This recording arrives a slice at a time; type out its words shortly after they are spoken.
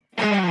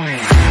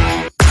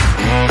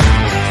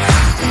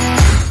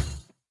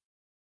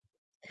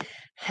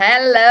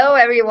Hello,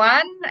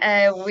 everyone.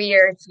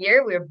 We're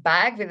here. We're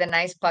back with a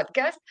Naiz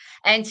Podcast.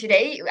 And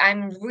today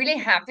I'm really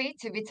happy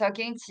to be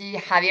talking to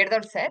Javier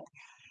Dolcet.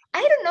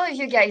 I don't know if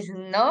you guys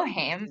know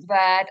him,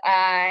 but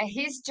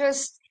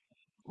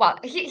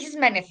he's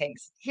many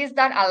things. He's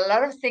done a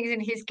lot of things in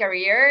his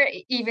career,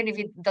 even if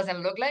it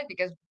doesn't look like,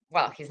 because,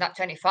 well, he's not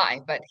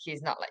 25, but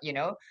he's not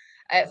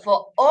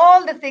for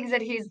all the things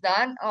that he's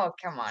done. Oh,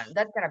 come on.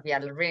 That's going to be a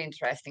really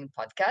interesting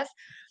podcast.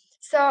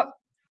 So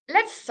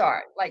let's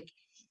start.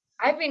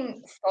 I've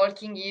been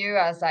stalking you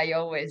as I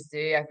always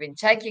do. I've been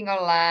checking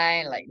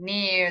online, like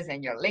news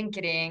and your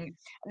LinkedIn.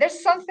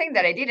 There's something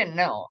that I didn't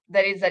know.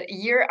 That is that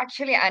you're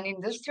actually an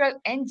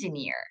industrial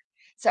engineer.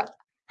 So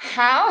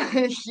how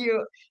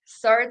you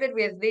started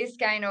with this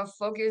kind of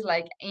focus,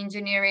 like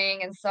engineering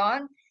and so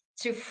on,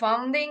 to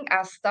founding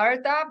a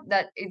startup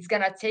that it's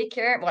gonna take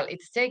care, well,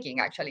 it's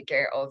taking actually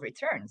care of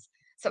returns.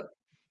 So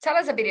tell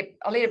us a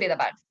little bit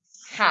about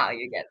how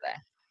you get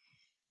there.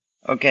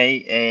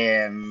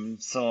 Okay,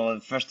 so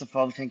first of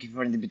all, thank you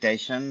for the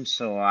invitation.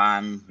 So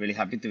I'm really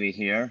happy to be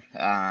here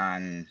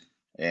and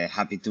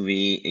happy to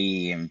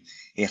be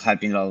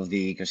helping all of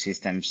the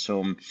ecosystem.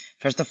 So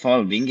first of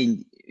all, being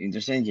in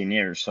industrial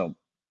engineer, so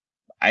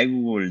I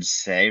will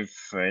say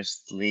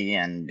firstly,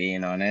 and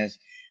being honest,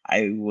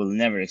 I will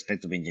never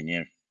expect to be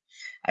engineer.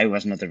 I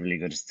was not a really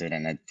good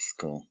student at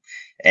school.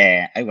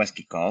 I was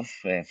kicked off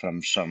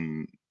from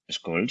some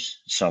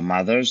schools. So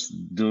mothers,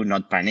 do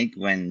not panic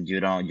when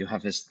you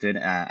have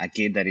a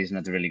kid that is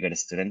not a really good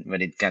student,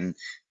 but it can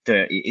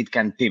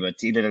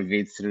pivot a little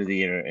bit through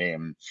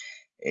their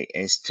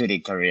study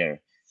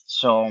career.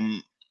 So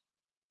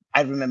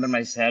I remember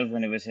myself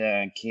when I was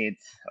a kid,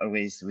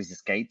 always with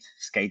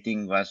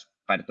skating was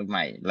part of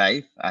my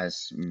life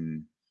as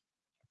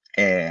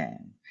uh,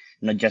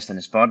 not just an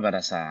sport, but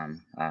as a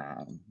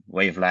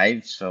way of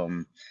life.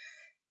 So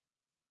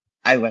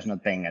I was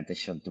not paying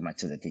attention too much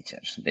to the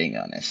teachers, being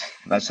honest.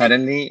 But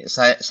suddenly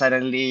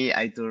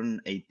I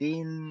turned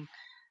 18.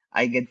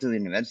 I get to the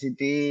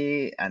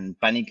university and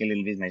panic a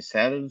little bit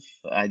myself.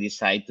 I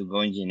decide to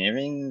go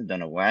engineering. Don't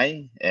know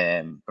why.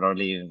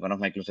 Probably one of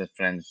my closest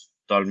friends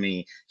told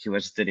me she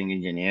was studying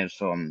engineer,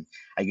 so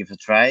I give a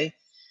try.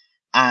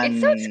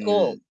 It sounds And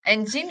cool.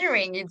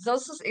 Engineering, it's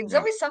yeah,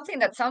 always something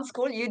that sounds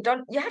cool. You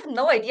have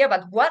no idea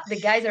about what the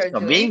guys are so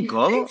doing, being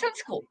but it cool,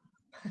 sounds cool.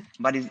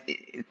 but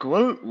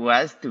cool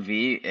was to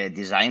be a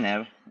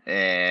designer.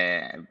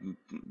 Trendy.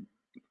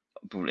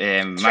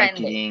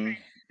 Marketing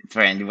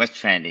trend. It was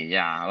trendy.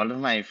 Yeah, all of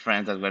my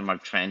friends that were more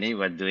trendy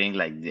were doing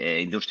like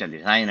the industrial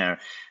designer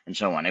and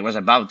so on. I was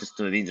about to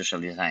study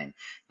industrial design,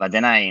 but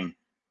then I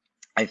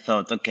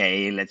thought,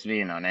 okay, let's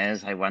be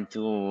honest. I want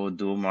to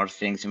do more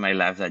things in my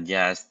life than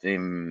just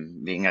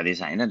being a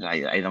designer.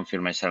 I don't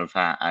feel myself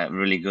a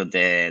really good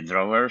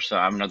drawer, so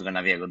I'm not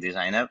gonna be a good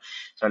designer.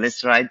 So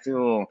let's try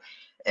to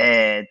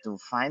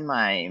find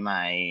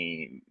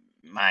my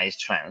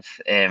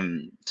strength.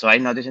 So I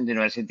noticed in the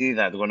university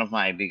that one of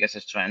my biggest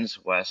strengths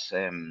was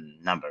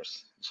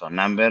numbers. So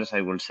numbers,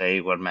 I will say,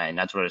 were my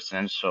natural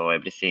strengths. So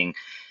everything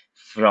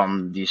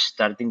from the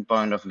starting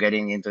point of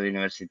getting into the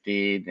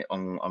university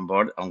on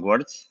board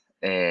onwards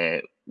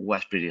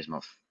was pretty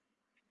smooth.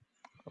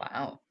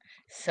 Wow.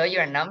 So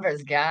you're a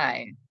numbers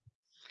guy.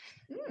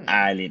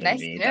 A little Nice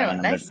to bit. I'm a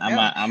know. numbers. Nice to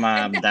know. I'm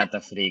a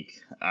data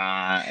freak.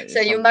 So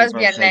you Some must people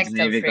be an hate me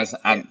Excel freak because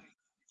too.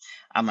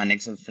 I'm an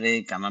Excel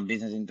freak. I'm a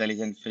business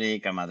intelligence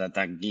freak. I'm a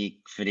data geek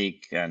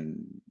freak,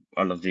 and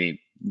all of the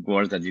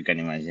words that you can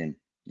imagine.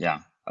 Yeah,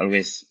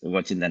 always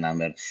watching the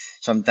number.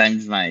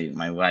 Sometimes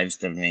my wives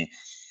tell me,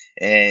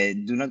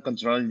 do not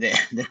control the,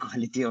 the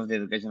quality of the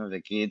education of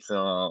the kids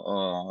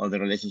or the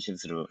relationship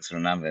through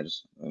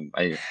numbers.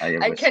 I I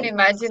always can say,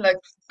 imagine, like,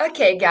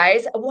 okay,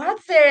 guys,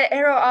 what's the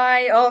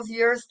ROI of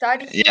your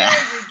study yeah,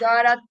 here? You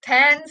got a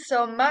 10,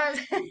 so much.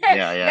 Let's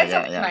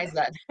yeah, optimize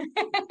that.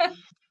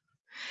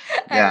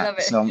 I yeah. love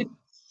it. So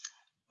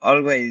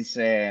always,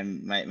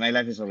 my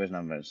life is always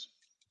numbers.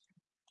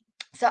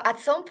 So at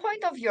some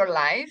point of your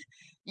life,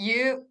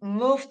 you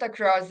moved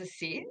across the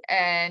sea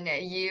and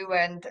you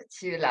went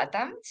to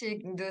LATAM to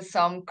do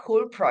some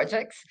cool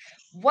projects.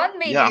 What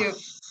made Yeah. you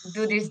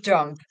do this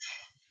jump?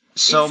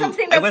 It's So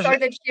something I that was,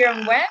 started here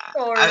and went,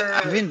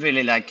 I've or been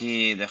really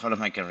lucky the whole of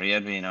my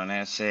career, being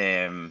honest.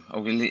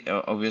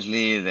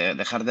 Obviously,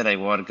 the harder I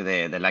work,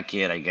 the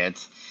luckier I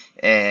get.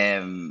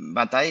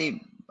 But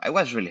I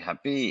was really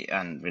happy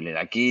and really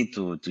lucky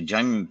to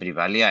join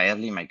Privalia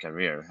early in my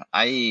career.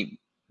 I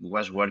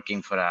was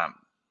working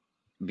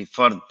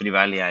before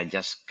Privalia,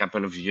 just a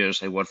couple of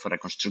years, I worked for a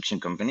construction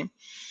company.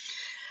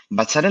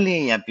 But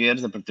suddenly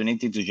appears the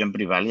opportunity to join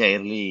Privalia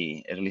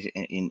early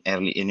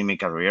in my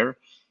career.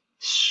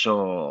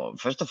 So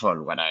first of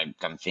all, what I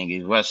can think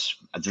it was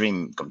a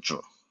dream come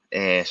true.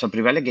 So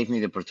Privalia gave me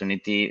the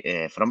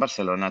opportunity from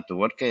Barcelona to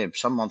work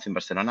some months in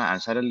Barcelona,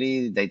 and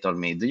suddenly they told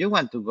me, "Do you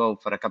want to go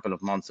for a couple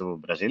of months to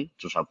Brazil,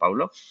 to Sao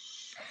Paulo?"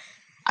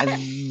 I've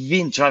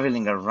been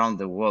traveling around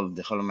the world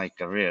the whole of my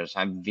careers.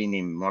 I've been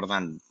in more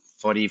than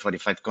 40,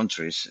 45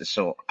 countries.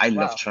 So I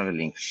love Wow.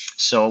 traveling.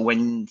 So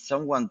when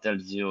someone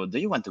tells you, do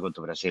you want to go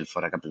to Brazil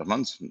for a couple of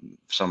months?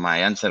 So my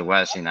answer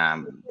was in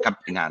a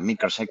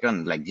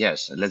microsecond, like,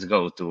 yes, let's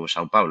go to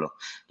Sao Paulo.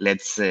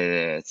 Let's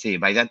see.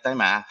 By that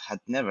time, I had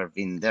never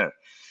been there.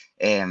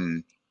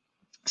 Um,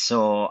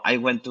 so I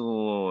went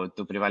to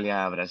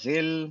Privalia,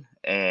 Brazil,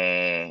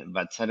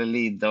 but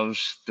suddenly those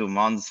 2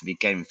 months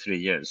became 3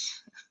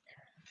 years.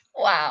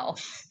 Wow.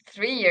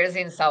 3 years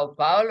in Sao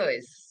Paulo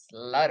is a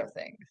lot of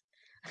things.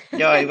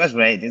 Yeah, it was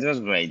great. It was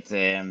great.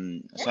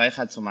 So I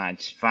had so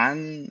much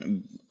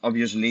fun.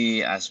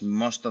 Obviously, as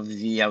most of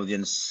the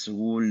audience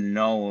will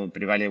know,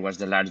 Privalia was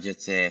the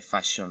largest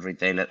fashion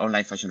retailer,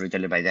 online fashion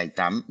retailer by that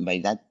time. By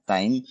that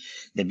time,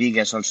 the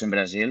biggest also in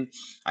Brazil,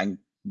 and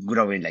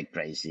growing like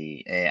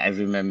crazy. I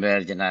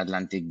remember General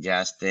Atlantic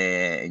just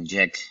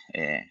inject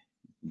a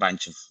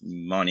bunch of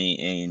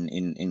money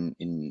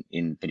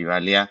in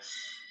Privalia.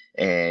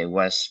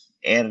 Was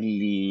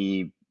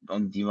early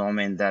on the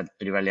moment that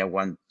Privalia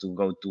want to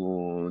go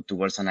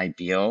towards an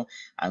IPO,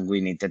 and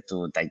we needed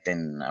to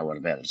tighten our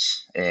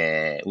belts.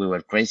 We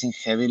were pricing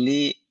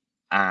heavily,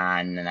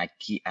 and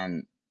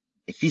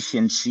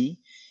efficiency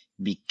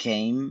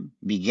began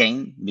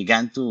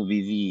to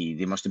be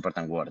the most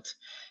important word.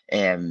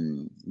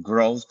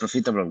 Growth,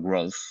 profitable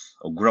growth,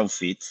 or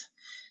growth it,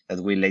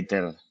 that we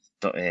later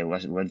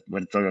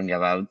were talking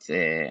about,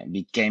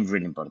 became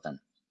really important.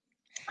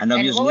 And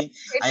And what was obviously,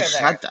 your I paper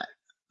there? had,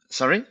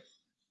 sorry.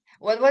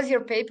 What was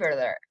your paper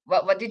there?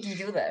 What did you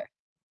do there?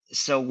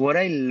 So what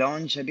I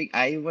launched,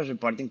 I was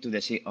reporting to the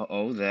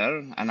COO there,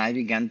 and I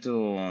began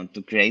to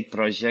create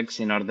projects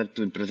in order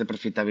to improve the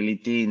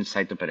profitability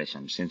inside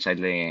operations, inside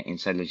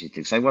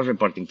logistics. I was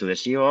reporting to the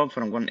COO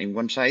from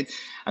one side,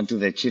 and to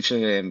the chief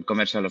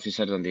commercial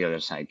officer on the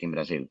other side in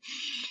Brazil.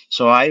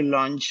 So I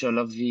launched all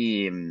of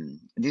the.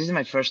 This is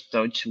my first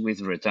touch with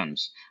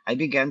returns. I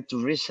began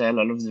to resell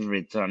all of the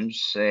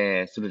returns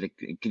through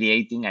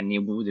creating a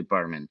new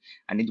department,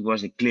 and it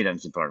was a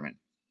clearance department.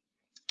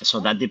 So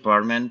that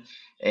department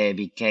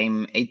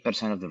became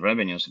 8% of the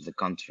revenues of the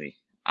country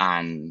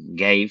and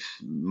gave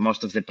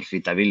most of the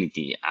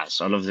profitability as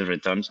all of the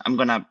returns. I'm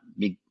gonna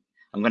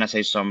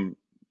say some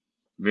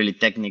really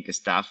technical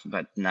stuff,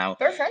 but now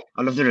Perfect.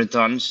 all of the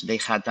returns, they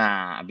had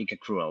a big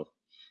accrual,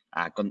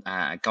 a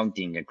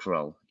accounting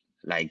accrual.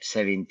 Like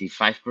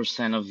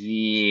 75% of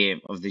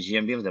the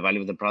GMV, of the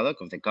value of the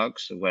product, of the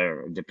COGS,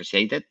 were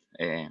depreciated.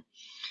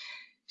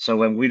 So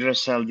when we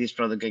resell this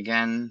product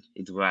again,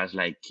 it was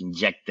like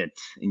injected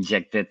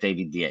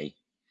EBITDA.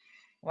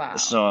 Wow,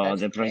 So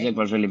that's the great. project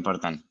was really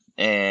important.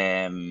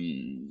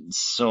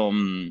 This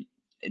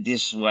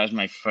was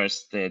my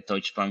first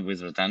touch point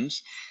with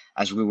returns,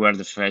 as we were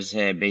the first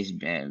base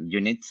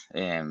unit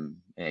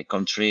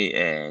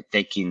country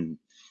taking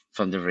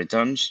from the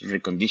returns,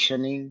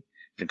 recondition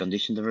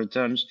the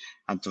returns,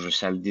 and to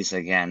resell this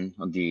again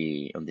on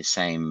the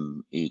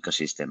same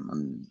ecosystem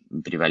on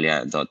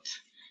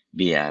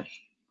Privalia.br.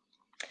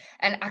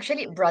 And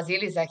actually,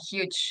 Brazil is a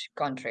huge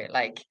country,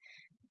 like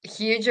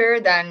huger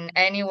than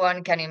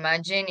anyone can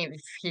imagine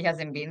if he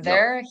hasn't been Yeah,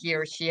 there, he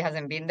or she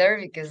hasn't been there,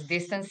 because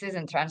distances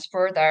and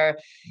transport are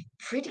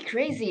pretty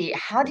crazy.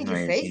 How did you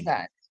face amazing.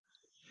 that?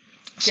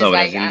 Because So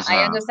like Brazil is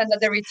I understand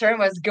that the return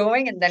was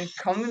going and then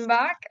coming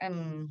back,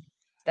 and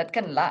that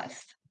can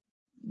last.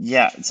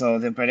 yeah, so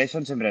the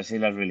operations in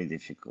Brazil are really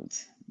difficult,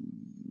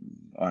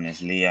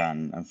 honestly,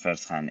 and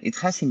firsthand. It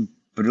has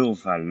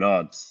improved a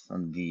lot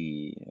on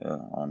the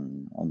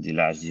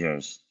last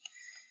years,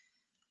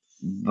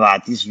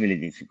 but it's really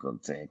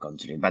difficult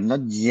country. But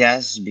not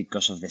just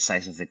because of the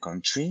size of the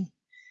country,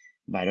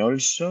 but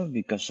also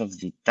because of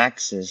the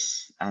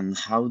taxes and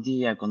how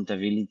the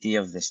accountability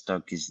of the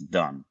stock is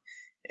done.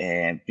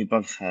 Who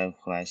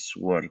has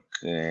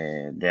worked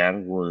there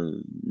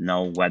will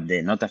know what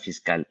the nota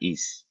fiscal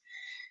is.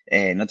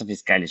 Nota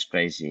fiscal is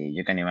crazy.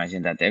 You can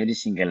imagine that every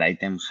single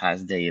item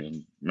has their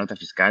nota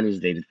fiscal is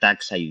their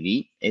tax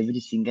ID. Every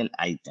single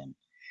item.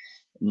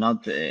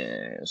 Not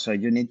so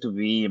you need to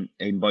be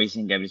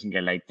invoicing every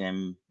single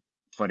item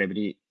for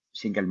every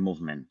single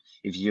movement.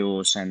 If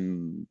you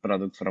send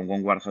product from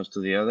one warehouse to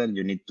the other,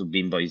 you need to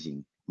be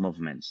invoicing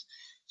movements.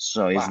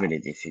 So it's Wow. really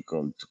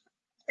difficult.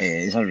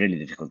 It's a really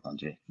difficult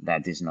country.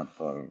 That is not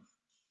for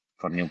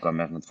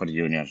newcomers, not for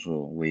juniors,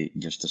 who we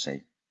used to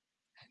say.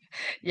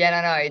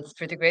 Yeah, no, it's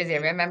pretty crazy. I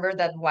remember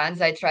that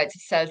once I tried to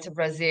sell to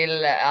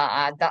Brazil.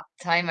 At that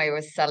time, I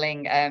was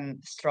selling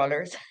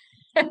strollers,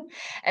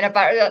 and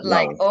apart that,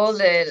 like Wow. all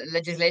the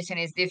legislation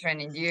is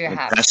different, and you The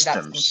have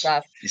SUDAPs and customs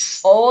stuff. is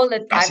All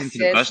the passing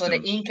through taxes for the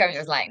customs. income, it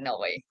was like, no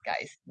way,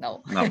 guys,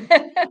 no. No,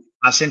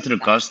 passing through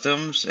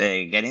customs,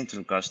 getting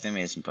through custom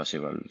is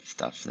impossible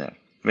stuff there.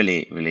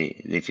 Really,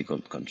 really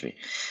difficult country,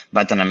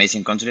 but an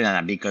amazing country and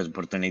a big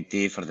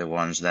opportunity for the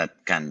ones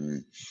that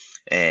can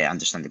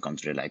understand the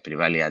country, like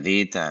Privalia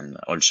did, and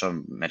also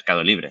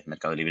Mercado Libre.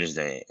 Mercado Libre is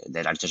the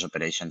largest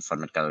operation for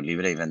Mercado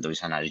Libre, even though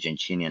it's an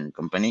Argentinian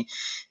company.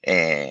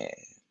 Uh,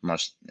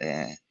 most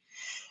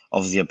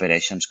of the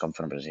operations come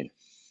from Brazil.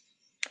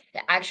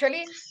 Yeah,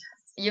 actually,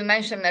 you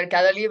mentioned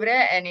Mercado Libre,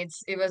 and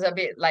it was a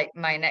bit like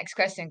my next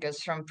question because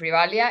from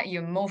Privalia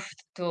you moved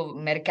to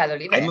Mercado I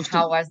Libre. moved to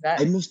How was I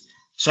that? moved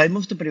so I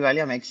moved to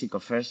Privalia, Mexico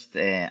first,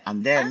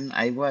 and then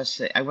Ah, I was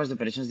the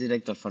operations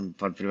director for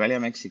Privalia,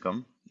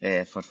 Mexico,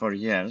 for 4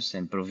 years,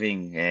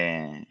 improving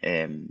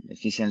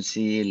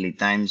efficiency, lead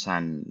times,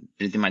 and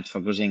pretty much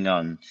focusing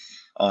on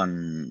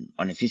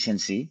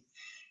efficiency,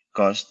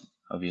 cost,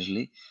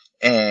 obviously,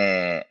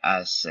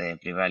 as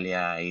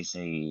Privalia is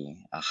a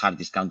hard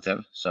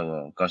discounter,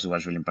 so cost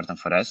was really important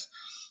for us.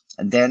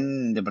 And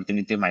then the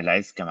opportunity of my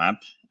life came up,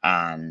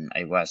 and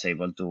I was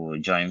able to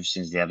join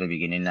since the early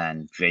beginning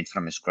and create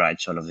from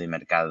scratch all of the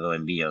Mercado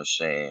Envíos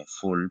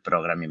full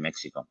program in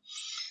Mexico.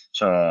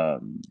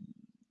 So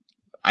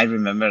I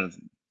remember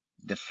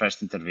the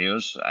first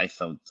interviews. I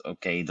thought,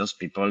 okay, those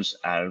peoples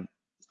are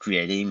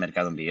creating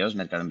Mercado Envíos.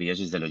 Mercado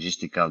Envíos is the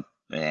logistical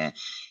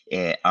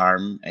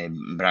arm,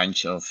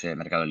 branch of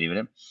Mercado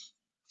Libre.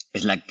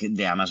 It's like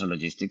the Amazon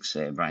logistics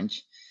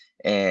branch.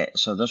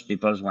 So those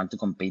people want to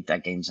compete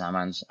against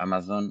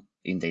Amazon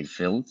in their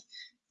field.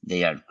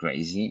 They are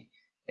crazy.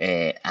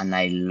 And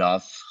I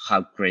love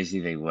how crazy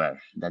they were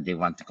that they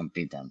want to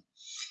compete them.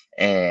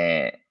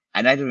 Uh,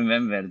 and I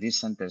remember this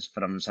sentence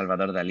from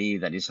Salvador Dali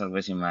that is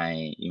always in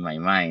my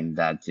mind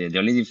that the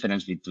only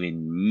difference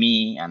between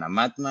me and a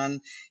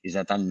madman is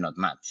that I'm not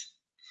mad.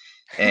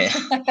 Uh,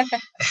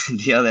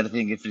 the other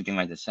thing is pretty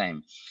much the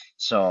same.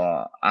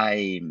 So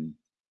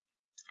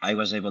I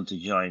was able to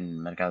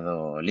join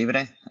Mercado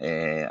Libre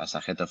as a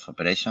head of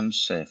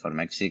operations for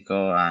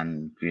Mexico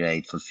and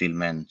create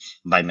fulfillment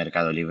by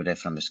Mercado Libre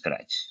from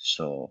scratch.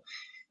 So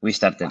we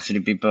started wow.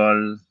 3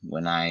 people.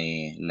 When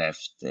I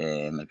left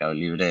Mercado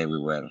Libre, we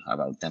were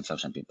about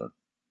 10,000 people.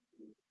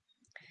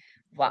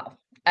 Wow.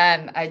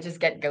 I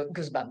just get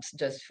goosebumps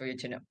just for you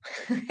to know.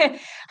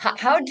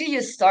 How do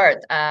you start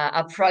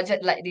a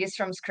project like this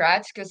from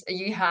scratch? Because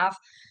you have,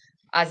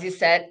 as you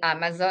said,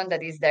 Amazon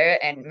that is there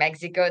and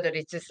Mexico that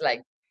is just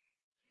like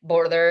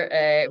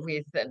border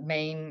with the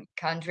main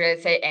country,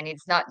 let's say, and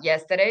it's not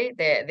yesterday.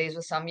 This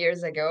was some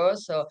years ago.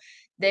 So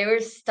they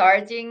were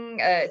starting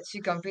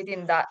to compete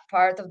in that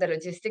part of the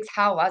logistics.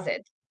 How was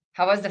it?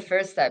 How was the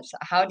first steps?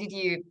 How did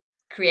you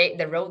create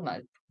the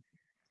roadmap?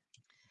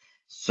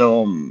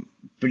 So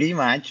pretty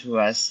much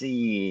was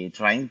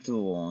trying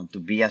to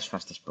be as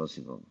fast as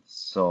possible.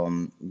 So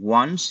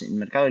once in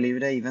Mercado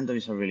Libre, even though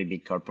it's a really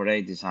big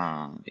corporate, it's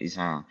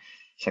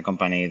a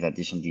company that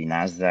is on the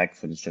Nasdaq,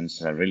 for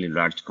instance, a really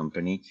large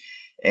company.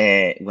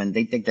 When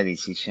they take the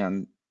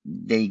decision,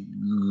 they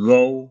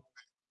go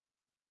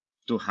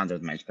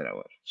 200 miles per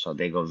hour. So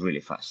they go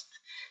really fast.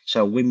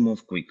 So we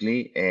move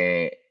quickly.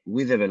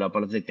 We develop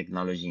all of the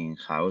technology in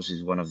house.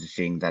 Is one of the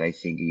things that I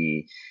think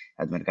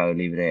at Mercado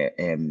Libre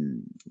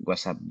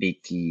was a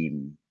big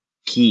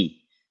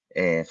key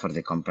for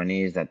the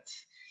company is that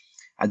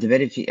at the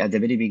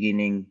very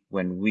beginning,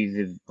 when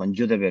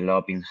you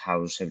develop in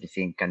house,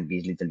 everything can be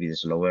a little bit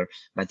slower,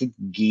 but it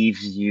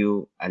gives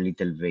you a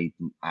little bit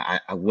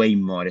a way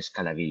more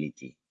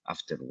scalability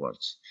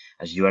afterwards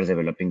as you are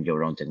developing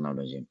your own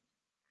technology.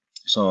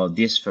 So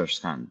this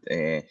firsthand,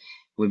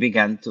 we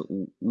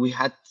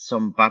had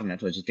some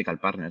partners, logistical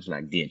partners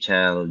like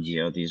DHL,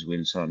 Geodis,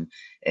 Wilson,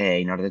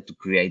 in order to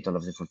create all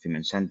of the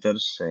fulfillment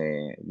centers.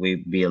 We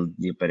built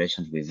the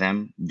operations with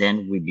them.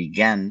 Then we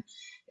began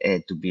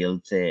to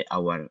build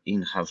our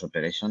in-house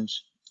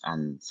operations,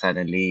 and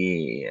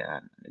suddenly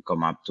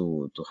come up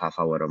to have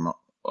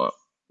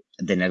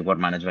the network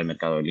managed by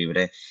Mercado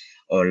Libre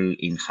all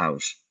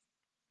in-house.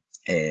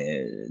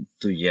 2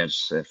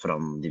 years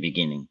from the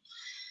beginning.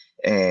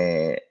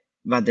 Uh,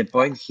 but the Wow.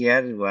 point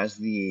here was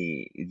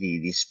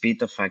the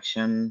speed of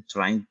action,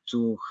 trying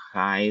to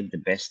hire the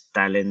best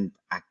talent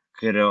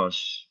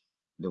across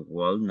the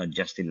world, not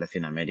just in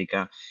Latin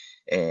America.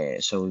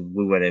 So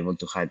we were able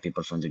to hire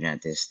people from the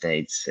United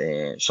States,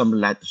 some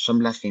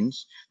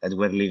Latins that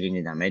were living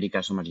in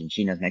America, some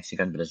Argentinians,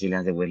 Mexicans,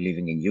 Brazilians that were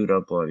living in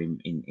Europe or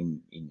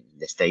in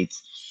the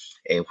States.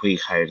 We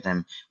hired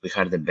them. We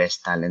hired the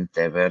best talent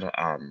ever,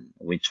 and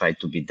we tried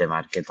to beat the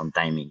market on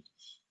timing.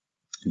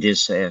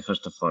 This,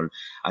 first of all,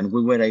 and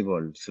we were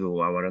able through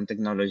our own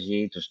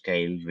technology to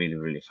scale really,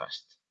 really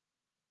fast.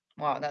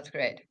 Wow, that's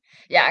great.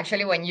 Yeah,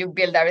 actually, when you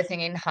build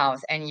everything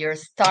in-house and you're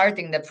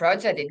starting the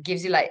project, it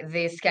gives you like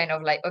this kind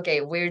of like,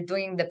 okay, we're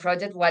doing the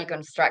project while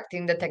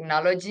constructing the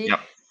technology Yep,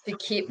 to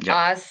keep yep,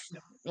 us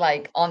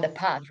like on the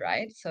path,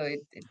 right? So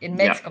it yep.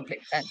 makes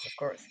complete sense, of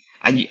course.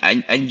 And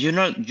you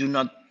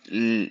not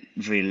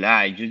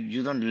rely,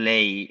 you don't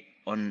lay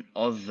on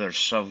other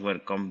software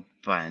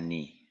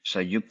company, so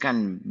you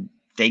can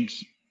take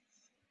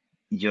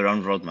your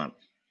own roadmap.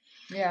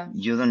 Yeah,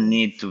 You don't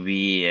need to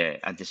be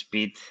at the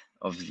speed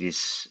of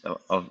this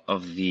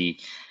of the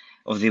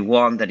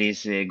one that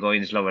is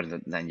going slower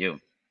than you.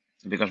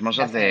 Because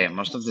definitely.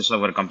 most of the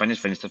software companies,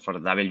 for instance, for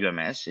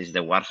WMS, is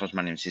the warehouse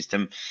management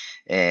system.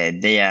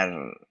 They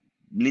are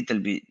little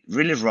bit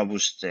really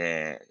robust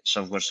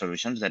software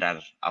solutions that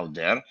are out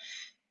there,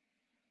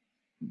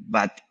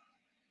 but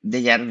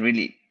they are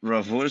really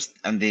robust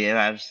and they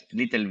are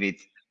little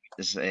bit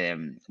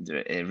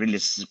really,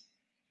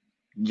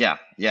 yeah,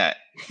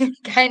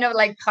 kind of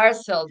like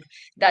parceled,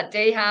 that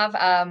they have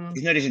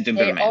it's not easy to their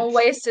implement. own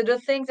ways to do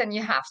things, and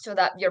you have to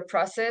adapt your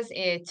process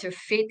to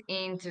fit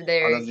into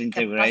All their of the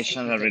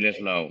integrations capacity are to really create.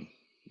 slow.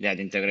 Yeah,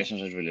 the Yeah.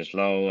 integrations are really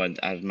slow and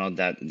are not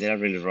that they are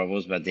really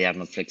robust, but they are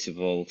not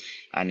flexible,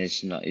 and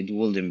it's not. It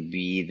wouldn't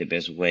be the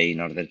best way in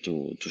order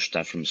to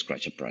start from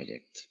scratch a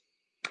project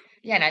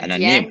Yeah, and at and a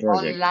the new end,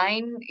 project.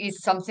 online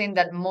is something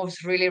that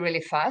moves really,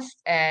 really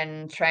fast,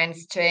 and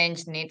trends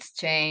change, needs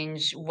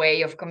change,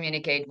 way of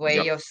communicate,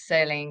 Yep, way of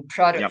selling,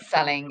 product yep,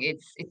 selling.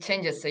 It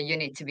changes, so you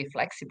need to be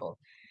flexible.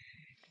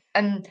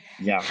 And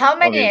yeah. how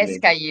many Obviously.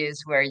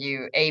 SKUs were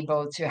you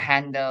able to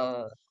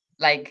handle?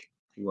 Like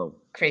Well,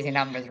 crazy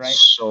numbers, right?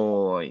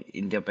 so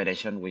in the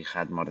operation we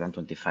had more than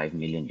 25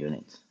 million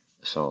units.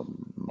 So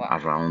Wow.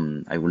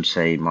 around, I would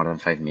say more than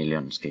 5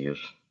 million SKUs.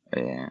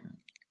 Uh,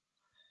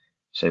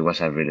 So it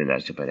was a really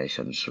large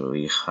operation. So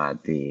we had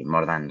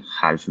more than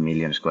half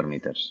million square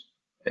meters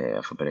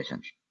of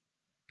operations.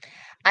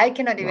 I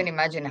cannot Yeah. even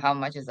imagine how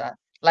much is that.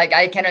 Like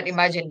I cannot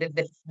imagine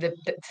the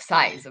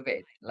size of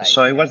it.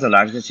 So Like, it was the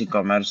largest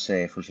e-commerce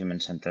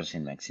fulfillment centers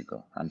in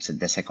Mexico and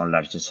the second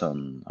largest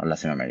on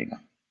Latin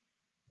America.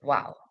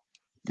 wow.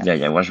 Yeah,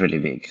 it That's was really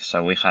big.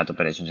 So we had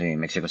operations in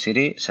Mexico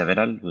City,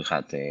 several. We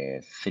had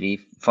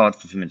four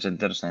fulfillment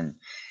centers in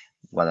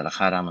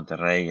Guadalajara,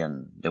 Monterrey,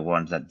 and the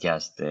ones that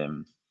just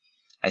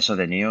I saw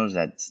the news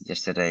that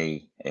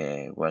yesterday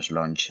was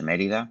launched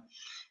Merida,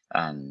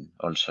 and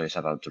also is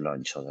about to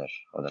launch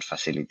other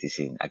facilities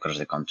in across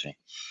the country.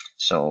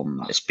 So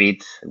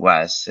speed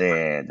was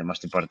the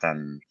most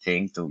important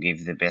thing to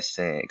give the best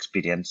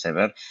experience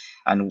ever,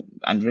 and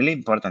really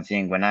important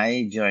thing. When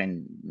I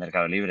joined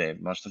Mercado Libre,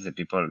 most of the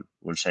people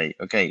will say,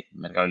 "Okay,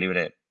 Mercado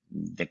Libre,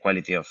 the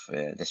quality of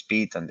the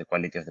speed and the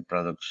quality of the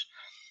products."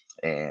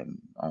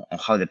 On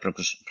how the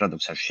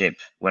products are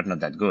shipped were not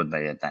that good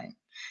by the time.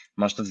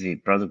 Most of the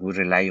product would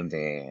rely on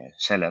the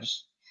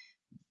sellers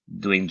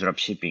doing drop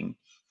shipping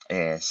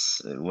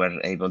were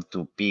able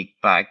to pick,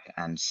 pack,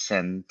 and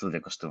send to the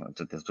customer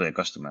to the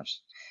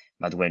customers.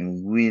 But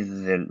when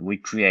we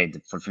create the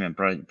fulfillment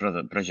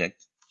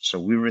project, so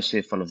we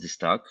receive all of the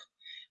stock,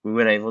 we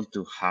were able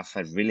to have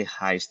a really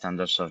high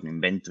standards of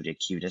inventory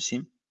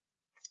accuracy.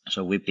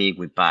 So we pick,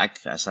 we pack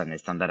as an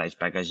standardized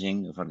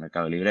packaging for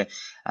Mercado Libre,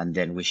 and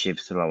then we ship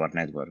through our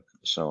network.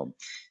 So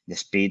the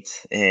speed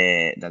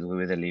that we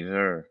will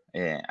deliver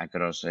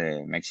across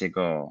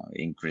Mexico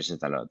increases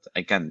a lot.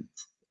 I can't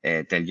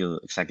tell you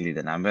exactly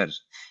the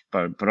numbers,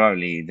 but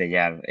probably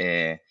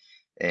there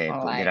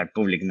online. are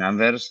public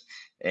numbers,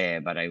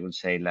 but I would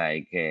say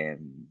like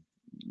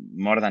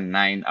more than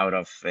 9 out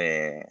of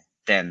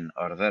 10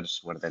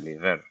 orders were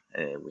delivered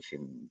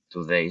within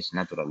 2 days,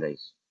 natural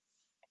days.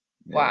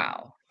 Yeah.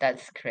 Wow,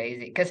 that's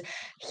crazy. Because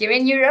here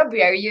in Europe,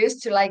 we are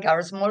used to like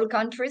our small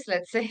countries,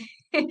 let's say.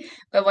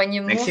 But when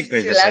you move Mexico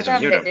is to the size of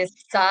Latam, Europe. the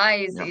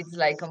size Yeah, is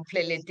like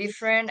completely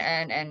different,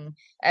 and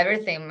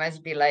everything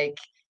must be like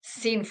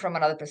seen from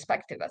another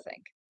perspective, I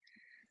think.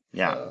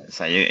 yeah. So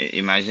So you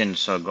imagine,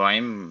 so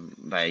going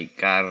by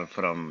car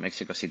from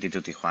Mexico City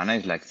to Tijuana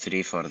is like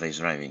 3, 4 days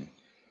driving.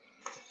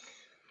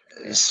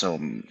 yeah. So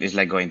it's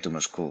like going to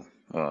Moscow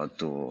or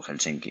to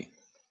Helsinki.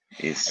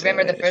 I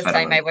remember the It's first far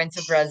time away. I went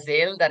to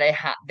Brazil that I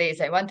had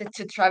this. I wanted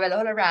to travel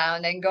all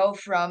around and go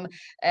from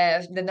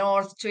the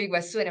north to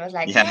Iguazu, and I was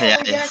like, Yeah, yeah, yeah,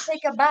 we're yeah. gonna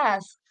take a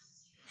bus.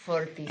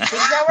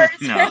 46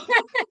 hours? No,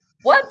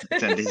 What?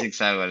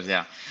 26 hours,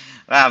 yeah.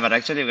 But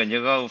actually, when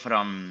you go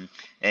from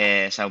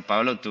Sao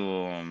Paulo to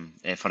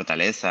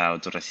Fortaleza or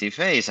to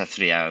Recife, it's a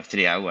 3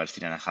 hours,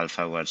 3.5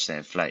 hours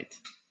flight.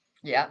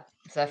 Yeah,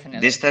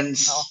 definitely. No,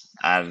 Distance not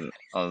are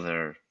Fortaleza.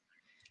 other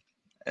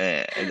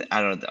uh,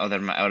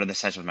 are the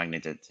size of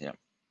magnitude. Yeah.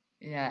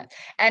 Yeah.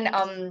 And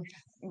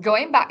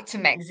going back to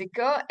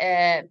Mexico,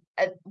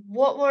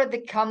 what were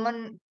the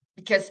common,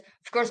 because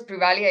of course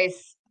Privalia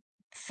is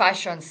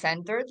fashion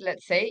centered,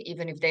 let's say,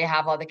 even if they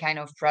have other kind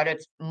of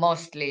products,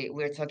 mostly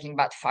we're talking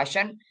about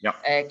fashion, Yep.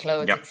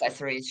 clothes, Yep.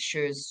 accessories,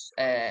 shoes,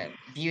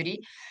 beauty.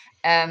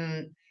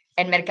 Um,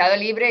 and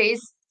Mercado Libre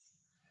is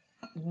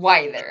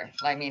wider.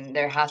 I mean,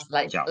 there has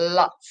like Yeah.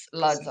 lots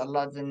and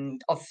lots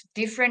and of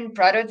different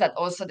products that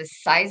also the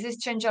sizes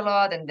change a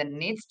lot and the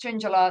needs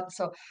change a lot.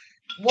 So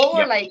what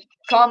were Yep. like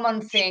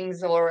common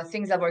things or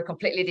things that were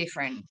completely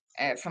different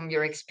from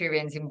your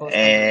experience in both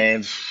countries?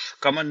 Uh,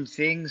 Common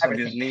things,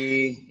 Everything.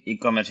 obviously,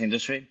 e-commerce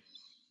industry.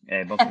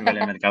 Both Privel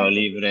and Mercado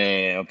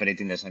Libre operate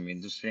in the same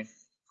industry.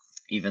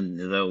 Even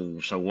though,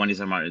 so one is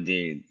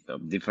the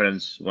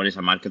difference, one is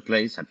a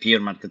marketplace, a pure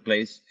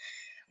marketplace.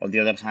 On the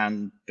other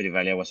hand,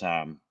 Privalia was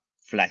a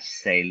flash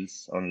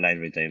sales online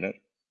retailer.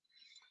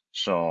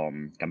 So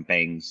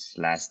campaigns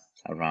last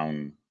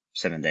around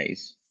 7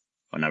 days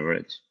on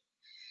average.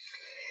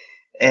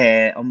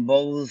 On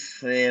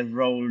both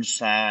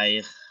roles,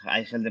 I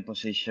held the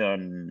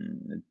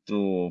position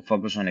to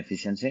focus on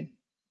efficiency,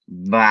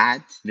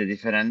 but the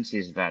difference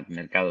is that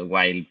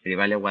while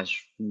Privalia was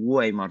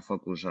way more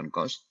focused on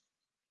cost,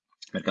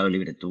 Mercado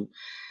Libre too,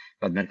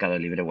 but Mercado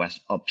Libre was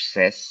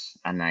obsessed,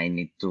 and I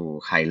need to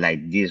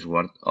highlight this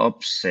word,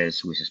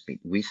 obsessed speed,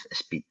 Okay.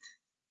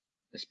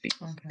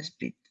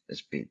 speed,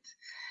 speed.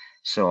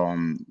 So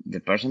the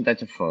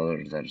percentage of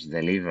orders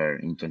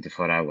delivered in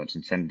 24 hours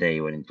in same day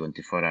or in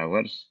 24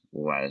 hours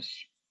was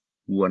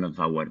one of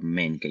our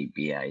main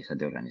KPIs at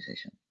the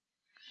organization.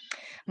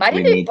 Might it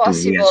We be need to be as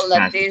possible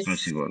that fast as this,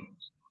 possible.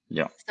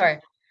 Yeah, sorry,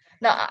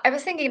 no, I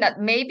was thinking that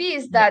maybe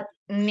is yeah. that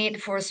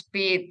need for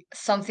speed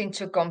something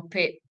to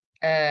compete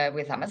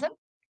with Amazon?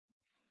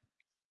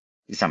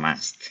 It's a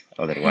must.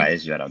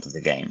 Otherwise, you are out of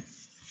the game.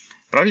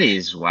 Probably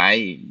is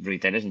why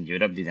retailers in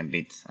Europe didn't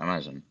beat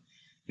Amazon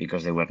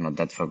because they were not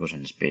that focused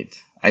on speed.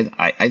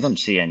 I don't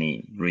see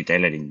any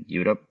retailer in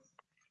Europe,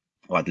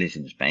 or at least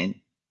in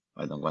Spain.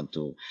 I don't want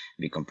to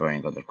be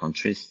comparing other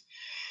countries.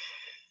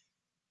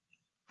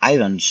 I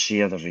don't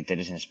see other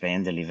retailers in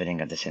Spain delivering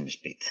at the same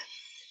speed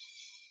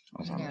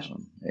as Yeah.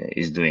 Amazon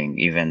is doing,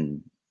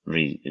 even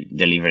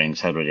delivering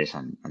Saturdays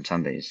and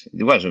Sundays.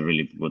 It was a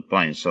really good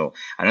point. So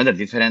another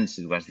difference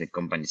it was the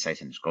company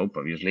size and scope,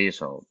 obviously.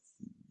 So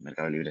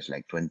Mercado Libre is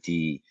like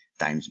 20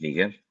 times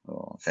bigger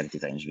or 30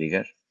 times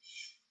bigger.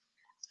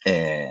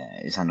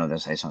 It's another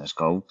size and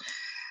scope.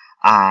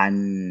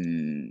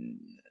 And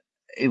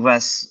it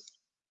was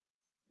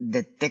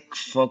the tech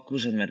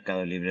focus on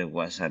Mercado Libre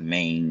was a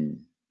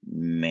main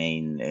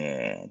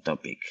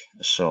topic.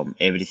 So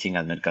everything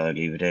at Mercado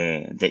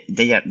Libre,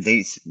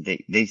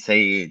 they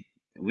say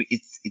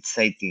it's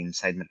said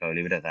inside Mercado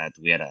Libre that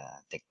we are a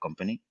tech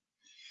company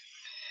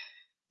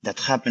that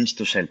happens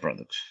to sell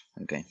products.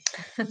 Okay,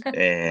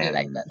 I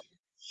like um, that.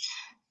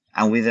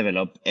 and we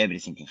develop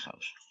everything in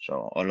house.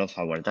 So all of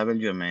our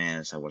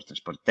WMS, our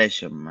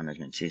transportation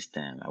management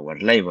system, our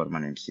labor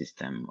management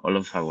system, all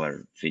of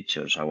our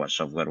features, our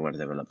software were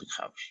developed in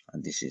house.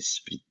 And this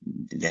is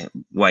the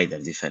wider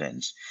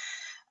difference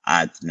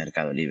at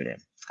Mercado Libre.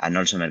 And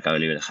also Mercado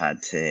Libre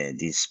had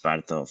this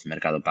part of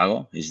Mercado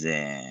Pago, is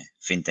the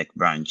fintech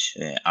branch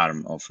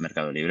arm of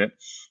Mercado Libre.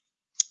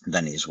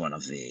 That is one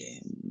of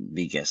the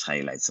biggest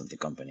highlights of the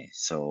company.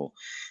 So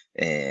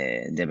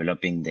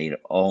developing their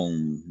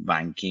own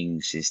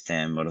banking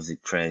system, all of the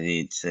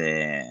credit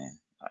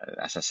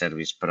as a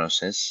service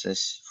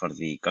processes for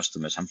the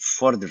customers and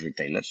for the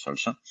retailers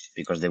also,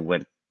 because they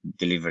were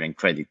delivering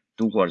credit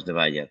towards the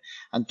buyer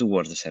and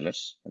towards the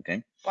sellers.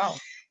 Okay, Wow.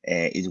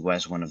 it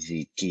was one of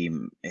the key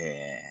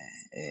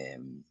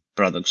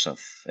products of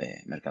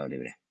Mercado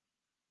Libre.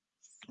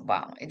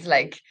 Wow. It's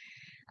like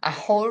a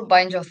whole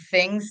bunch of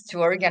things to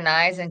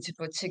organize and to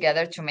put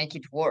together to make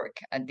it work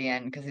at the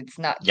end, because it's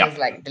not Yeah, just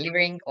like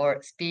delivering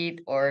or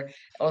speed or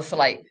also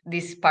like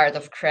this part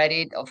of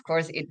credit. Of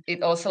course,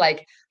 it also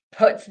like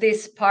puts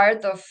this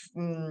part of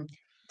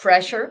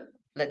pressure,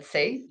 let's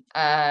say,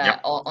 yeah,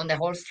 on the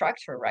whole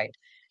structure, right?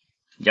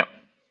 yeah,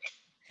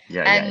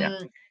 yeah, yeah, yeah.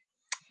 And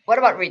what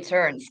about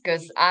returns?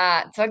 Because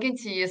talking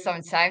to you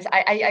sometimes,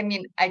 I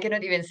mean, I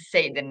cannot even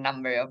say the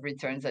number of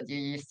returns that you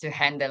used to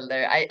handle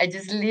there. I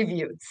just leave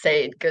you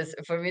say it because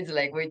for me it's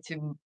like way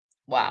too.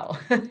 Wow.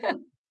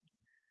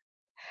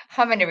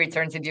 How many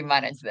returns did you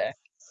manage there?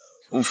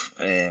 Oof,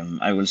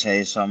 I will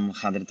say some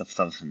hundred of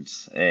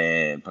thousands.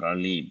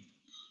 Probably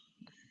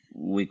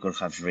we could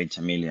have reached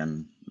a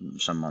million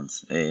some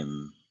months.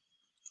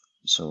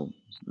 So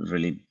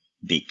really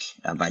big,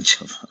 a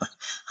bunch of,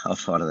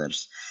 of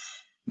orders.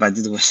 But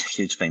it was a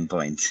huge pain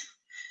point.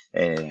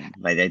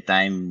 By that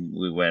time,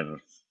 we were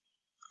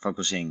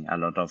focusing a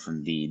lot of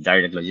on the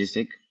direct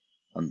logistic,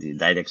 on the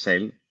direct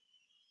sale.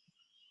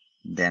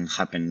 Then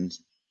happened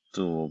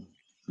to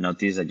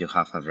notice that you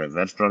have a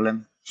reverse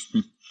problem,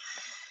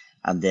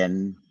 and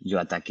then you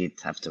attack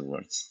it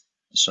afterwards.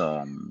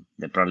 So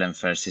the problem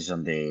first is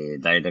on the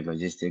direct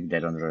logistic,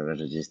 then on the reverse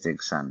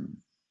logistics, and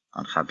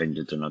happen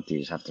you to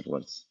notice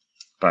afterwards,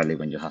 probably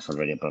when you have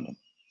already a problem.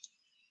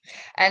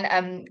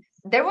 And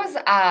there was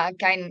a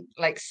kind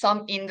like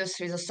some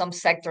industries or some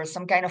sectors,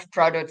 some kind of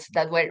products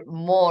that were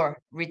more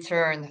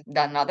returned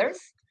than others.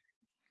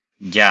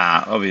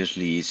 Yeah,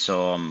 obviously.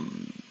 So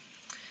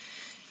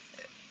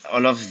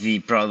all of the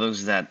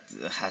products that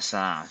has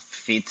a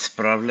fit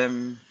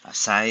problem, a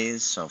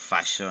size, so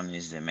fashion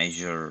is the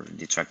major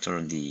detractor,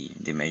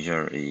 the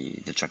major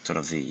detractor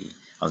of the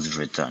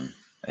return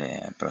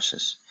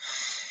process.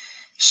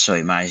 So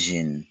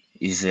imagine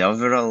if the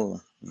overall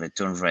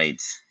return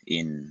rate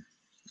in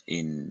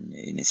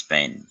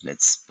Spain,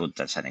 let's put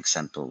as an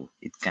example,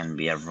 it can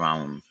be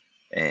around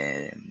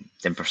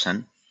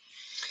 10%.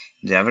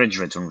 The average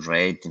return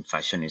rate in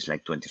fashion is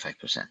like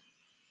 25%.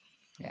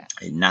 Yeah.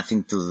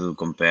 Nothing to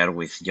compare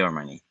with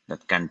Germany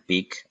that can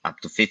peak up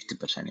to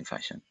 50% in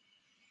fashion.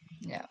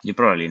 Yeah. You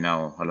probably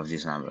know all of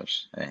these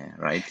numbers,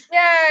 right?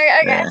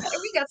 Yeah, Uh,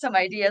 we got some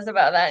ideas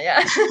about that.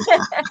 Yeah.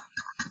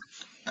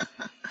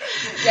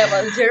 Yeah,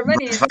 well,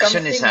 Germany but is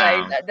fashion is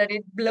something like a that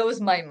it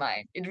blows my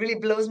mind. It really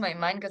blows my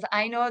mind because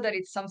I know that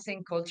it's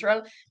something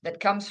cultural that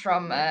comes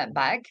from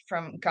back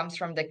from comes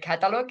from the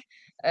catalog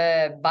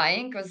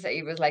buying because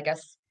it was like a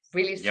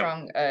really yep,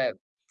 strong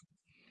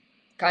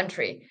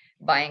country.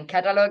 buying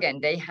catalog,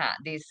 and they had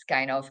this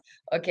kind of,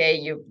 okay,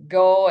 you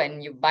go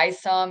and you buy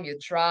some, you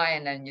try,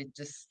 and then you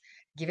just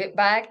give it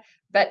back.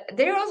 But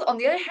they're also, on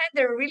the other hand,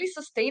 they're really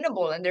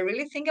sustainable and they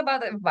really think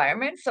about the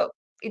environment. So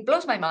it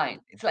blows my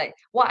mind. It's like,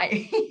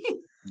 why?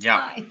 Yeah.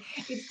 Why?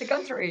 It's the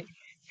contrary.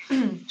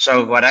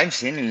 So what I've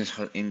seen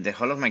in the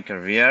whole of my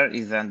career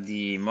is that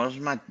the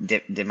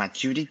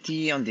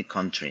maturity on the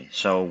country.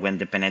 So when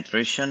the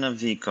penetration of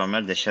the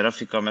e-commerce, the share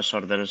of e-commerce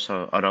orders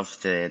out of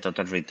the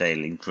total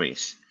retail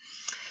increase,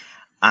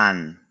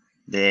 and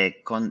the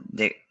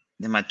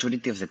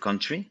maturity of the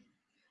country,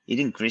 it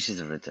increases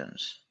the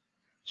returns.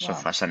 So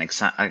Wow. as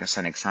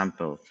an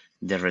example,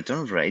 the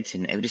return rates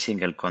in every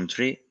single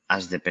country,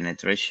 as the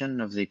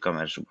penetration of the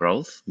e-commerce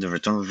growth, the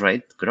return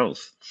rate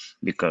growth,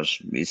 because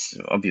it's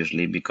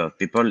obviously because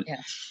people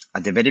Yeah.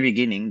 at the very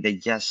beginning they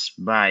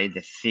just buy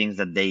the things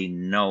that they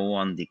know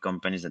on the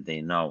companies that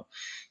they know.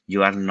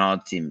 You are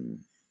not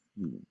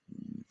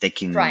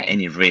taking Trying.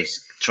 any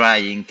risk,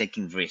 trying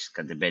taking risk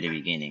at the very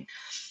beginning.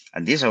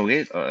 And this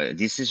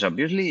is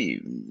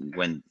obviously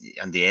when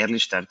on the early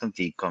start of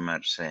the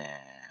e-commerce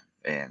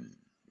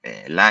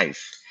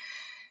life.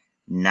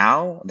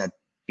 Now that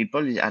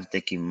people are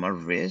taking more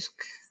risk,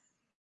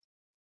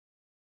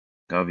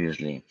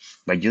 obviously,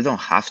 but you don't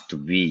have to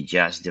be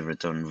just the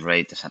return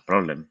rate as a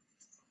problem.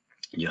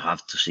 You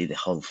have to see the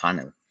whole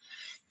funnel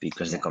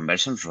because the Yeah.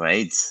 conversion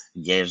rates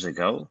years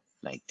ago,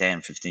 like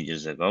 10, 15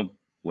 years ago,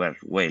 were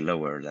way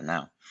lower than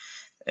now.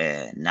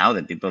 Now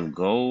that people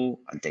go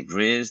and take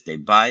risks, they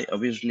buy,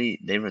 obviously,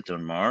 they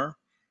return more,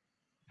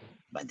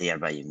 but they are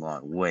buying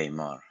more, way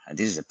more. And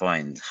this is the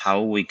point,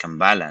 how we can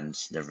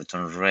balance the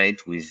return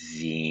rate with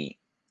the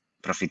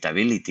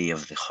profitability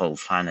of the whole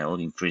funnel,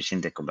 increasing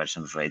the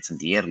conversion rates in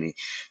the early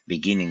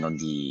beginning on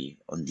the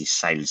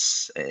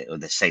sales or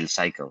the sales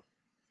cycle.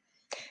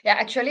 Yeah,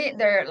 actually,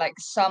 there are like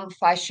some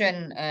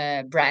fashion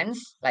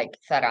brands like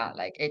Zara,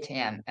 like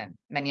H&M, and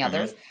many Mhm.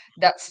 others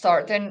that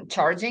started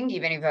charging,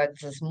 even if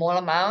it's a small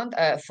amount,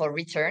 for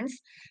returns.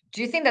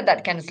 Do you think that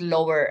that can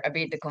lower a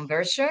bit the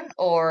conversion,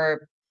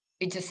 or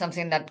it's just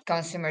something that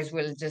consumers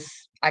will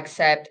just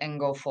accept and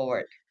go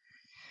forward?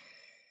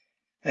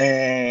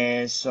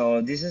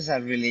 So this is a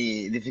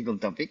really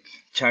difficult topic,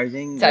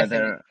 charging Definitely.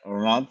 whether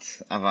or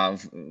not about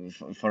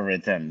for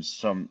returns.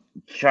 So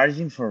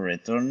charging for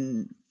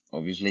return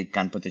obviously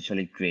can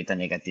potentially create a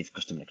negative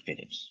customer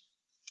experience,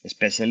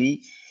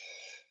 especially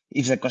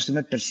if the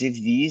customer perceives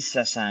this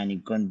as an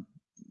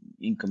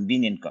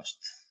inconvenient cost.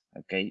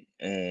 Okay.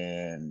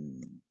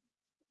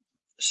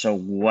 So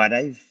what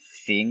I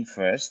think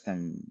first,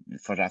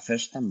 for a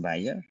first-time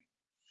buyer,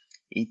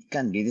 it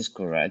can be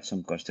discourage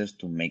some customers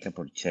to make a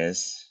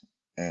purchase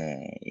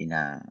in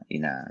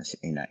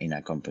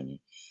a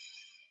company,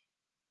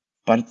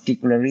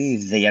 particularly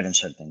if they are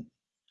uncertain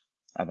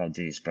about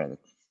this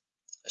product.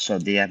 So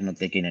they are not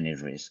taking any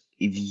risk.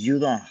 If you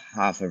don't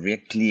have a real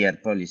clear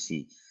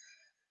policy,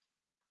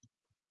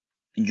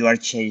 you are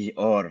changing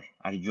or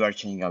you are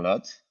changing a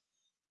lot.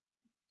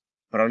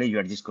 Probably you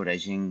are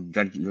discouraging.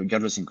 You're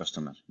losing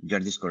customers. You are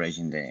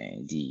discouraging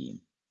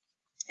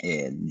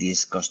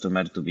this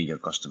customer to be your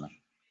customer.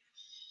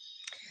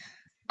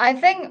 I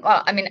think,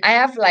 well, I mean, I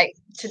have like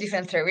two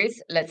different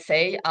theories, let's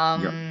say.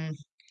 Yeah.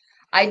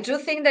 I do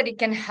think that it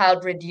can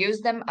help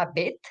reduce them a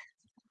bit,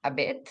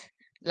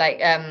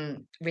 like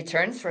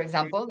returns, for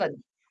example, that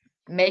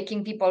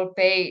making people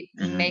pay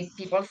Hmm. make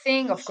people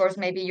think, of course,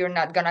 maybe you're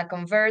not gonna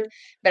convert,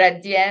 but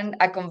at the end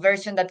a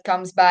conversion that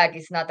comes back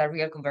is not a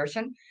real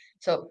conversion.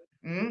 So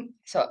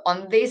so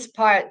on this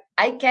part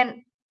I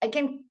can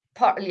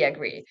partly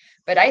agree,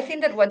 but I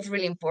think that what's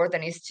really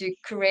important is to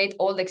create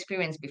all the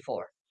experience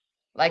before.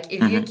 Like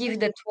if you Hmm. give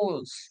the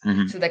tools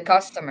Hmm. to the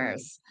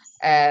customers,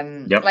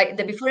 Yep. like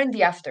the before and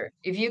the after,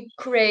 if you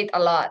create a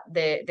lot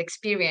the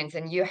experience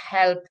and you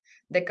help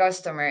the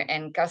customer,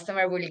 and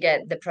customer will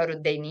get the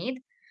product they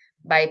need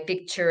by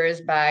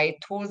pictures, by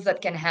tools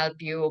that can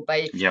help you,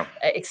 by Yep.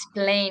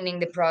 explaining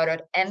the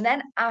product, and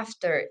then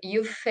after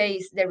you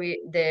face the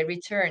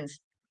returns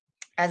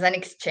as an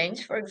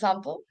exchange, for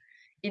example,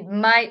 it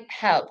might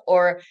help.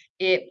 Or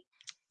it,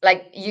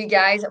 like you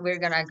guys, we're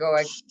gonna go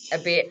a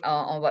bit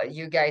on what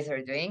you guys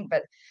are doing,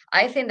 but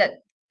I think that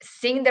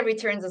seeing the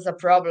returns as a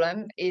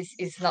problem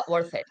is not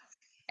worth it,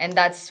 and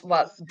that's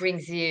what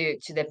brings you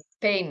to the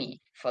pay me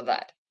for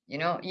that.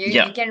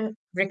 Yeah. You can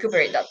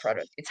recuperate that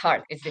product. It's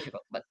hard, it's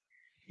difficult, but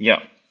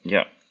Yeah.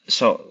 Yeah.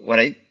 So what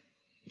I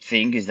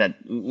think is that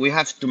we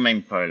have two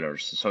main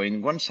pillars. So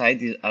in one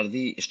side are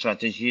the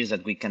strategies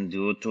that we can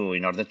do to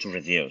in order to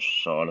reduce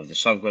so all of the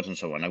software and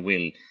so on. I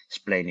will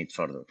explain it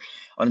further.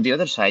 On the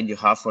other side, you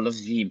have all of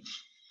the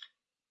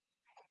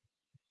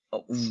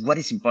what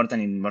is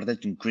important in order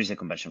to increase the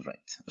conversion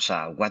rate.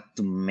 So what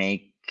to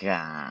make,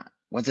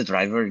 what's the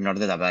driver in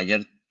order the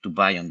buyer to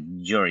buy on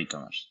your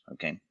e-commerce.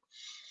 Okay.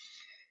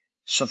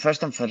 So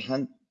first and first,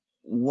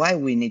 why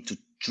we need to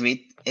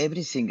treat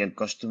every single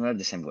customer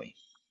the same way.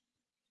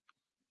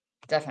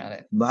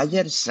 definitely.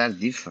 Buyers are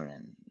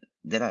different.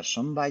 There are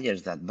some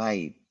buyers that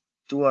buy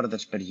 2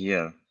 orders per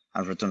year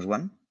and returns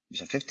one.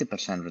 It's a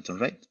 50% return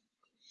rate.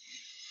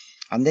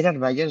 And there are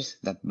buyers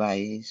that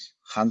buys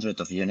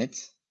hundreds of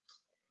units,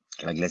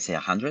 like let's say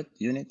 100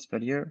 units per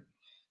year,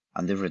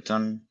 and they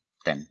return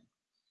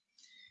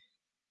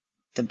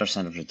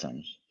 10% of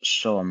returns.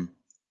 So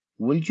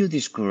will you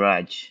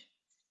discourage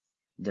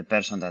the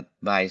person that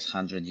buys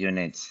 100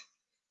 units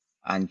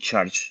and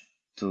charge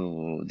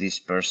to this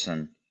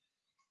person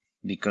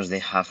because they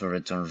have a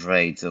return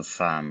rate of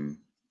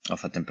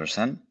a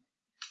 10%,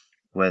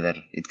 whether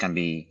it can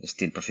be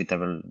still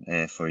profitable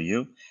for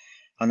you?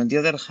 And on the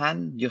other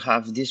hand, you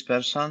have this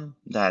person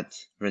that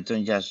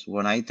return just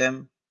one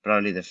item.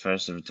 Probably the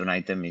first return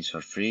item is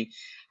for free,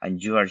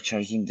 and you are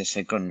charging the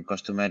second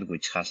customer,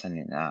 which has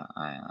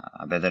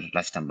a better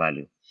lifetime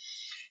value.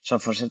 So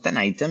for certain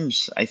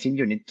items, I think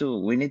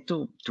we need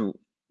to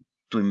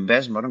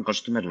invest more on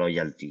customer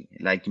loyalty,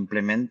 like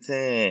implement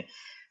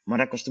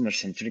more a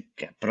customer-centric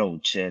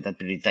approach that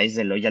prioritizes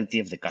the loyalty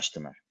of the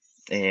customer,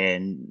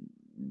 and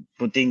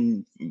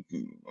putting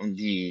on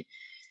the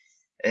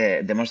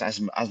most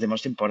as the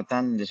most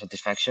important the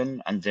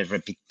satisfaction and the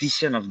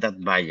repetition of that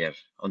buyer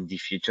on the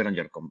future on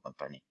your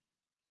company.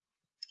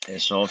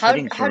 So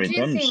offering for How do you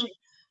returns. think?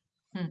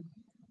 Hmm.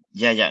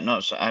 Yeah, no.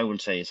 So I will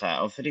say, so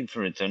offering for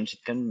returns,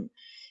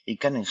 it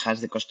can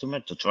enhance the customer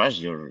to trust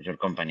your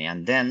company,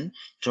 and then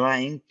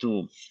trying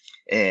to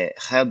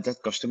help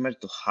that customer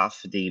to have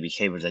the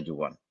behavior that you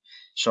want.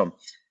 So,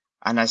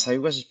 and as I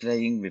was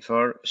explaining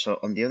before, so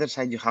on the other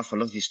side you have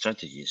all of these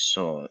strategies.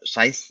 So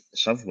size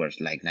softwares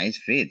like Naiz.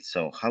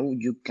 So how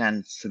you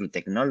can through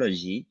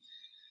technology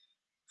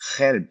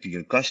help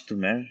your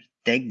customer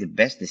take the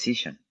best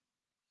decision.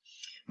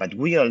 But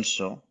we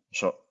also,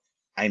 so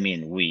I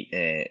mean,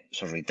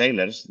 so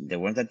retailers, the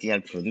ones that they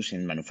are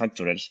producing,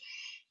 manufacturers,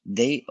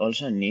 they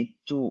also need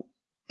to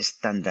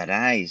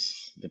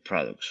standardize the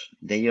products.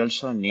 They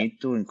also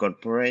need to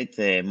incorporate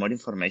more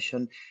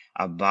information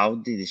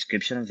about the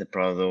description of the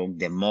product,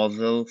 the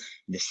model,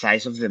 the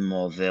size of the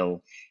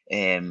model,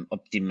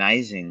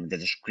 optimizing the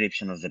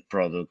description of the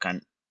product,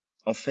 and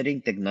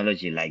offering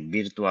technology like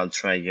virtual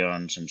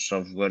try-ons and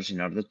softwares in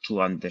order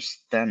to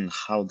understand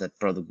how that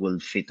product will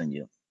fit on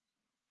you.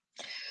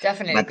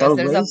 Definitely, But because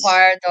there's a always,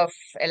 part of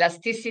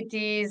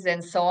elasticities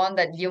and so on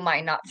that you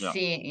might not yeah,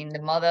 see in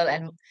the model.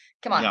 And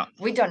come on, yeah,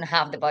 we don't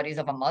have the bodies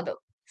of a model.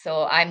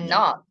 So I'm yeah,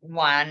 not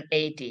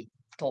 180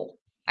 tall.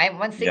 I'm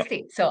yeah.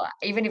 160. So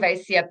even if I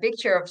see a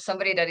picture of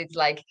somebody that is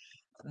like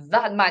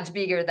that much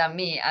bigger than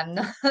me, I'm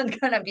not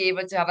gonna be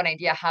able to have an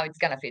idea how it's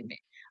gonna fit me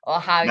or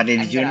how But I'm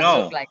if you gonna look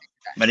know, like.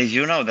 but if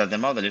you know that the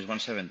model is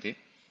 170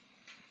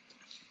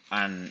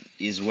 and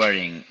is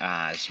wearing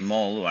a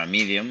small or a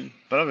medium,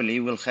 probably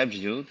will help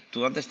you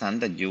to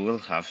understand that you will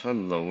have a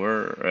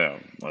lower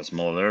or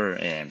smaller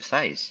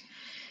size.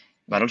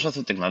 But Yeah, also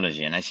through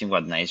technology. And I think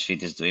what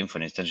NiceFit is doing,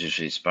 for instance,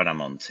 is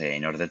paramount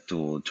in order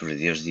to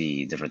reduce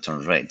the return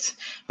rates.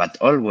 But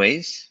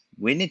always,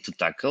 we need to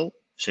tackle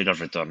zero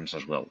returns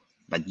as well.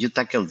 But you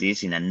tackle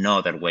this in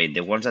another way.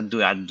 The ones that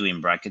are doing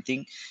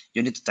bracketing,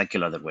 you need to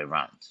tackle other way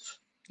around.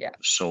 yeah,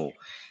 So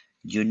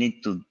you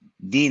need to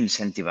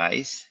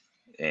de-incentivize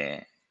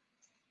uh,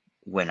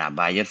 when a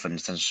buyer, for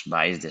instance,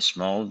 buys the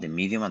small, the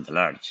medium, and the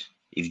large.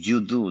 If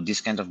you do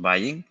this kind of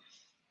buying,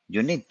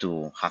 you need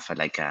to have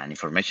like an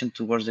information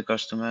towards the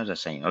customers that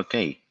saying,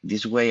 okay,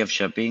 this way of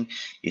shopping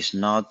is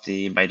not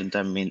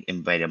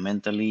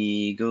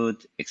environmentally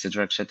good,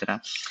 etc.,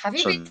 etc. have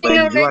you So been that way seeing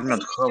our you are not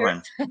latest hovering.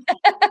 t-shirts?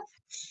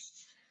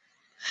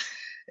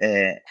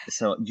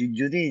 So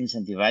you did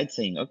incentivize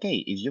saying, okay,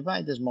 if you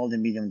buy the small, the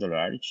medium, the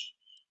large,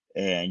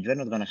 you're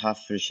not going to have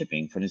free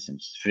shipping, for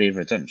instance, free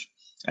returns,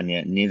 and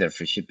neither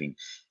free shipping.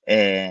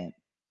 Uh,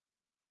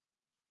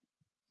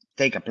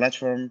 Take a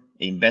platform,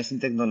 invest in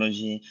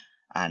technology,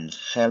 and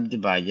help the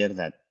buyer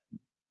that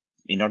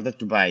in order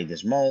to buy the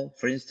small,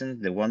 for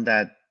instance, the one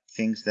that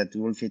thinks that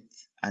will fit,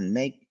 and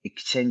make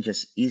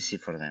exchanges easy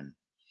for them.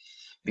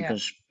 Yeah,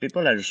 Because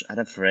people are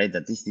afraid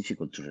that it's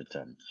difficult to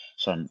return.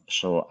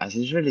 So as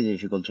it's really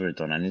difficult to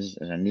return and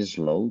it's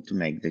slow to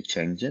make the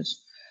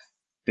changes,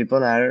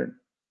 people are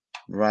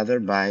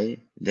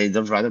they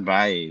don't rather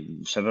buy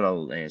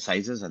several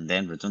sizes and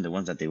then return the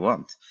ones that they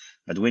want.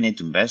 But we need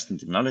to invest in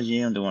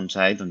technology on the one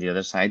side, on the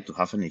other side, to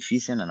have an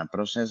efficient and a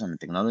process and a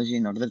technology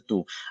in order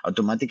to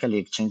automatically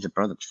exchange the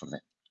products for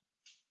them.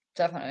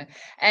 definitely.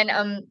 And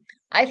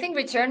I think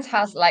returns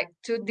has like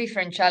two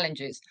different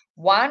challenges.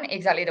 One,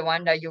 exactly the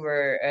one that you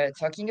were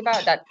talking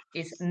about, that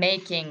is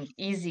making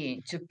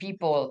easy to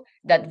people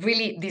that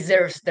really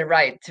deserves the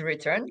right to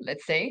return,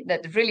 let's say,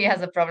 that really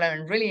has a problem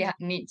and really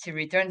need to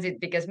return it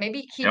because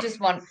maybe he Yep. just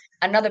want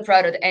another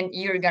product and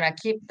you're gonna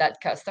keep that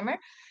customer.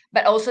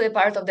 But also the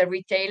part of the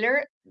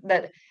retailer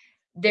that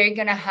they're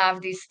gonna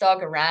have this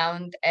stock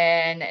around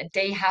and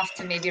they have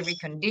to maybe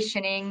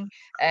reconditioning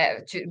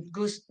to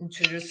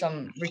do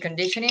some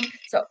reconditioning.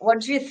 So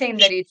what do you think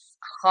that it's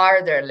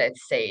harder,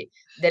 let's say,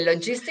 the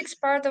logistics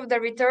part of the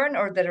return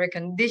or the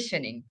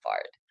reconditioning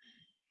part?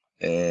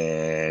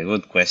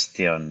 Good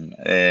question.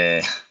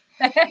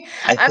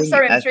 I I'm think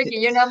sorry, I'm I, th- tricky,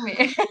 you know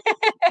me.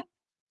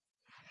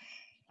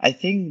 I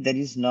think there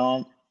is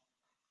no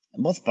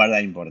both parts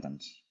are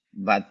important.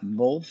 but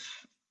both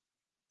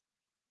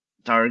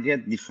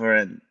target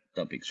different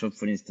topics. So,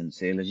 for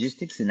instance,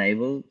 logistics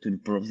enable to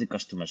improve the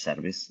customer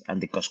service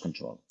and the cost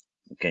control.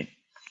 Okay.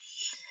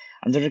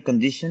 Under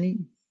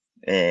reconditioning,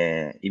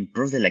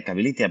 improve the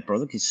likability of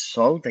product is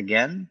sold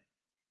again,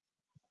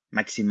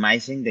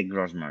 maximizing the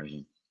gross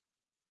margin.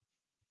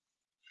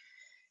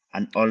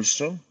 And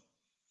also,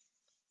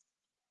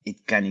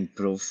 it can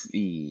improve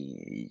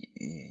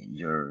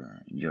your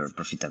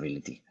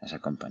profitability as a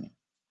company.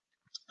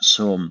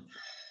 So,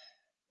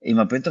 in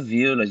my point of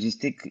view,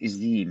 logistic is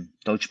the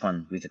touch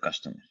point with the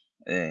customer.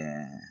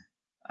 Uh,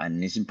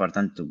 and it's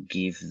important to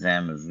give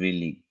them a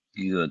really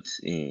good,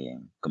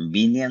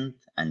 convenient,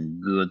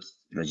 and good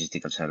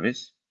logistical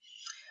service.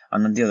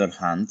 And on the other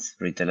hand,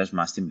 retailers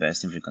must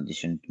invest in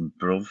reconditioning to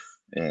improve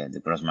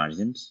the gross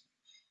margins.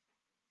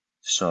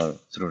 So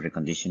through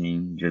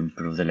reconditioning, you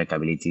improve the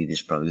likability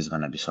this product is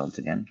going to be sold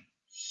again.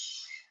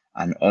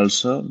 And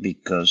also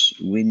because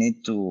we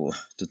need to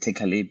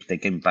take a leap,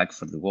 take impact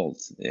for the world,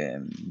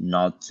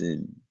 not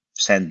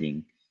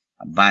sending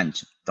a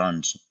bunch of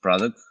tons of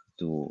product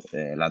to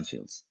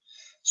landfills.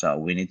 So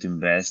we need to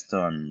invest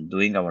on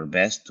doing our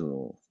best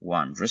to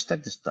one,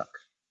 restock the stock.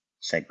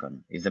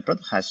 Second, if the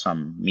product has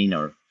some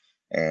minor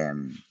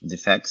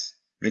defects,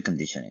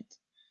 recondition it.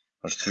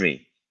 Or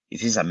three,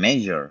 if it's a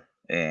major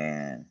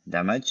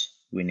damage,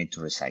 we need to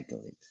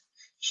recycle it.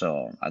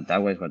 So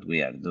that was what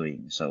we are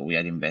doing. So we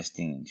are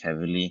investing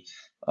heavily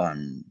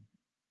on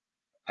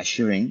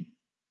assuring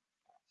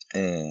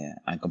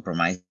and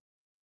compromising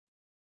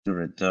the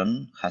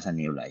return has a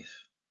new life.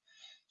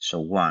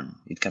 So one,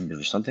 it can be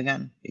resold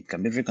again, it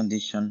can be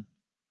reconditioned,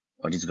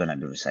 or it's gonna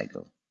be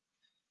recycled.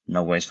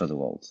 No waste for the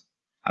world.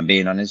 I'm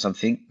being honest,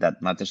 something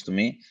that matters to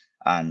me,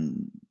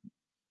 and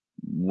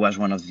was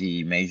one of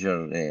the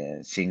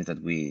major things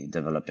that we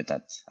developed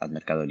at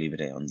Mercado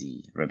Libre on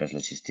the reverse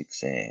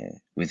logistics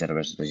with the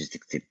reverse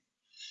logistics team.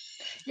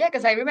 Yeah,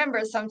 because I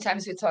remember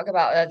sometimes we talk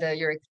about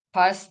your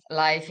past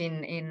life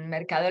in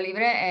Mercado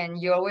Libre,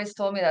 and you always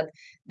told me that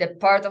the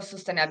part of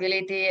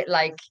sustainability,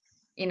 like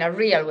in a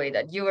real way,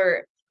 that you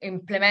were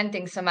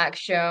implementing some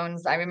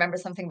actions. I remember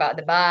something about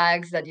the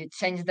bags that you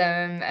changed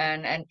them,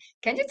 and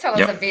can you tell us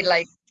Yep. a bit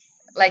like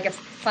a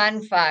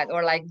fun fact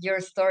or like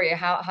your story?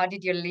 How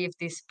did you leave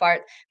this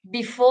part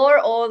before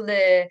all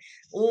the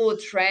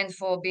trend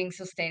for being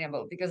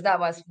sustainable? Because that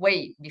was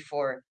way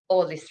before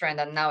all this trend,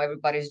 and now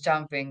everybody's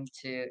jumping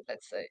to,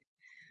 let's say.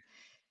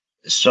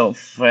 So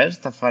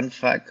first, a fun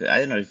fact. I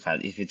don't know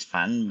if it's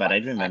fun, but I I,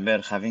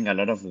 remember having a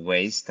lot of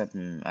waste at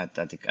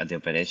the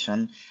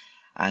operation,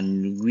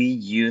 and we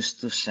used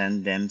to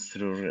send them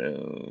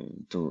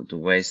through to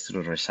waste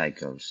through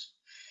recycles.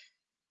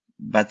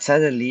 But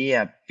suddenly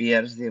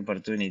appears the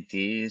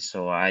opportunity,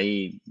 so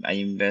I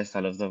invest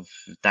a lot of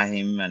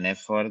time and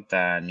effort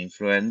and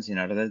influence in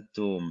order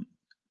to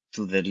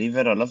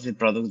deliver all of the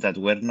products that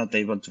were not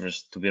able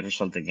to be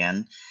resold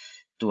again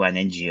to an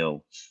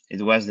NGO.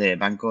 It was the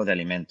Banco de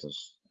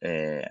Alimentos.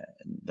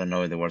 Don't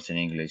know the words in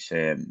English,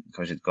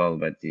 how's it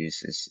called, but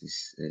is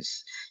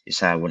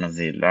one of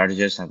the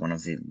largest and one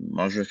of the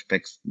most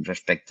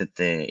respected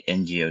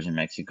NGOs in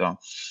Mexico.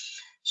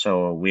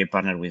 So we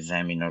partnered with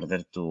them in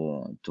order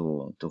to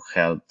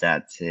help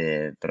that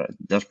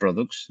those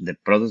products, the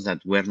products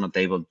that were not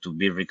able to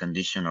be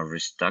reconditioned or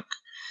restocked,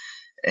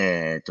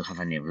 to have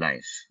a new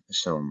life.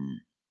 So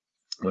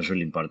it was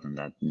really important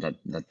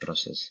that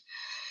process.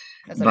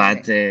 that's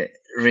But amazing.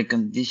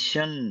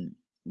 recondition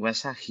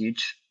was a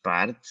huge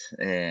part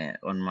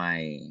on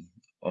my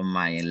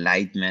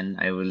enlightenment,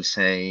 I will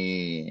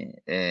say,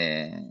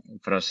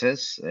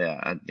 process.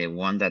 The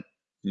one that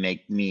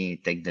made me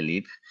take the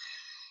leap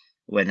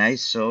when I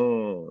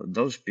saw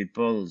those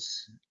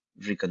people's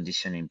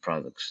reconditioning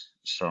products.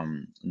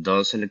 Some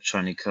those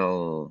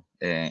electronical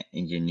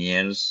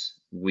engineers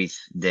with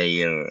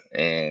their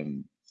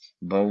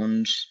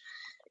bones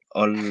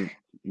all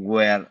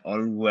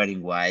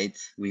wearing white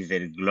with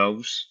their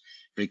gloves,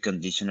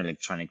 recondition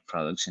electronic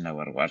products in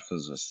our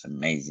warehouse was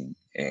amazing.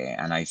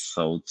 And I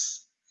thought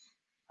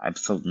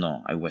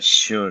no, I was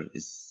sure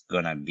it's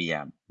gonna be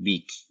a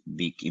big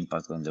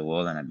impact on the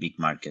world and a big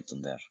market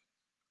on there.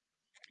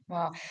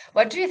 Wow.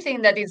 What do you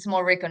think that is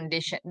more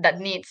recondition that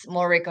needs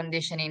more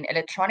reconditioning,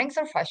 electronics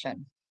or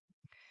fashion?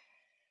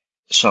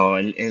 So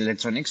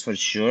electronics for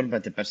sure,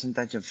 but the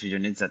percentage of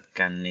units that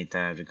can need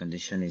a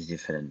recondition is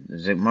different.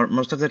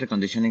 Most of the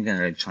reconditioning in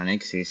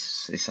electronics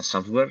is a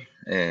software,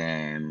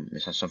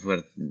 is a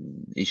software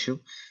issue.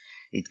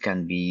 It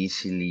can be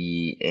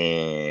easily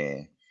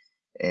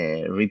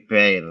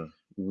repaired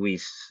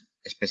with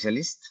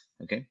specialists.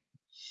 Okay,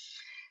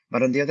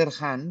 but on the other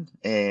hand,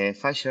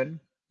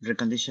 fashion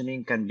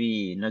reconditioning can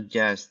be not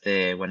just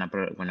when a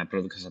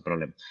product has a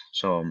problem.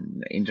 So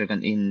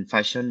in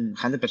fashion,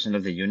 100%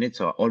 of the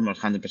units, or almost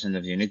 100%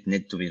 of the units,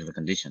 need to be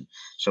reconditioned.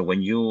 So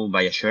when you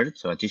buy a shirt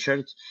or a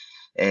t-shirt,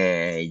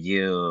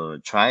 you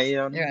try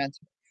on, Yeah.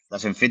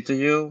 doesn't fit to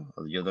you,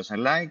 or you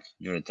doesn't like,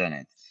 you return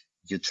it.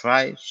 You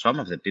try. Some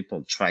of the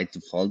people try to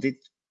fold it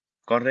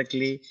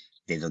correctly.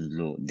 They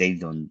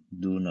don't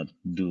do not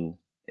do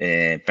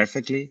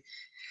perfectly,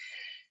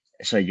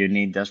 So you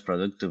need those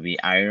products to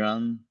be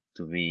ironed,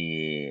 to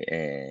be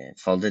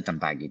folded and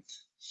packed.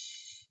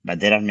 But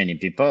there are many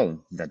people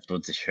that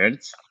put the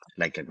shirts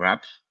like a grab.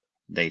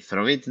 They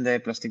throw it in the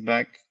plastic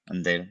bag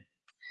and they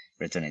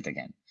return it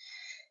again.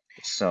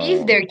 If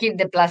So they keep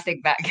the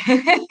plastic bag,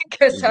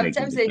 because if they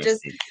keep sometimes the they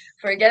just plastic,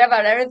 forget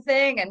about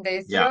everything and they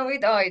yeah, throw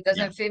it. Oh, it yeah.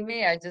 doesn't fit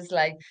me. I just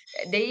like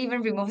they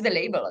even remove the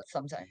label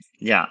sometimes.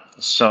 Yeah,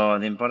 so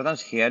the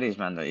importance here is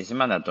is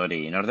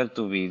mandatory. In order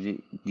to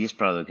be this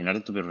product, in order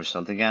to be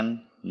resold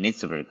again, needs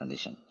to be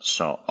reconditioned.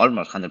 So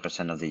almost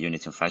 100% of the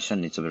units in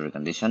fashion needs to be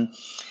reconditioned,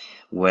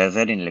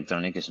 whether in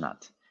electronic is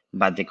not.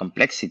 But the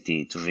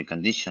complexity to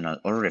recondition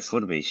or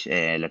refurbish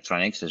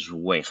electronics is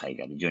way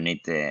higher. You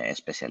need a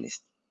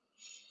specialist.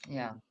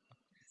 Yeah.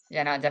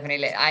 Yeah, no,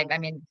 definitely. I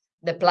mean,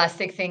 the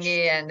plastic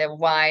thingy and the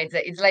whites,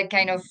 it's like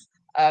kind of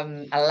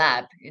a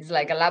lab. It's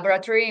like a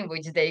laboratory in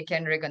which they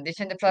can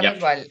recondition the Yeah,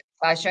 product, while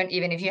fashion,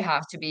 even if you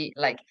have to be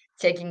like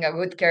taking a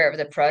good care of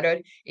the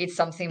product, it's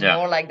something yeah,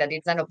 more like that.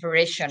 It's an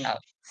operational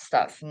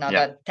stuff, not yeah,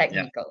 a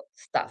yeah, technical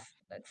stuff,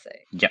 let's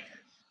say. yeah,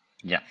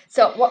 yeah.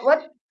 So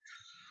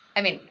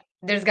I mean,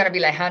 there's gonna be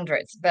like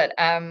hundreds, but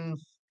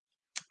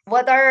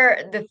what are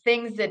the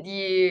things that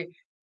you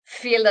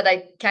feel that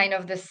are kind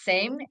of the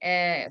same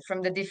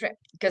from the different,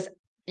 because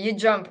you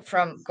jump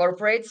from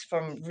corporates,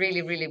 from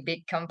really really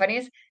big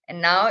companies,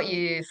 and now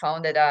you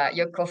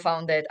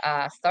co-founded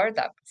a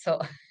startup. So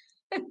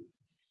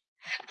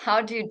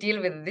how do you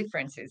deal with the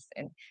differences?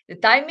 And the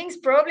timings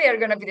probably are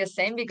going to be the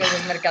same, because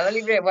as Mercado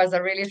Libre was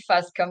a really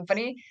fast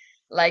company,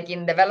 like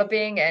in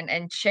developing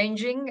and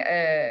changing,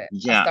 a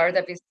Yeah.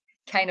 startup is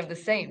kind of the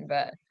same,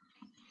 but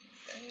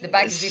the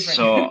back is different.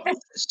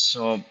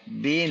 So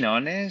being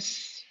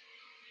honest,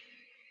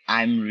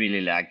 I'm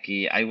really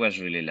lucky. I was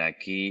really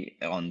lucky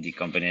on the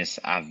companies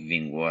I've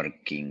been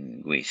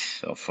working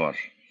with or for.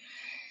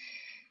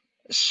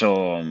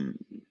 So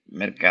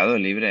Mercado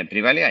Libre,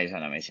 Privalia is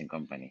an amazing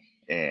company.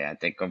 A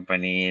tech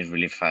company,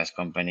 really fast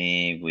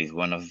company with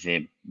one of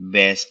the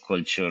best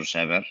cultures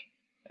ever.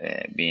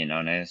 Being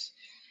honest,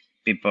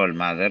 people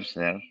matters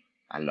there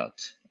a lot.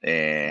 Uh,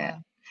 Yeah.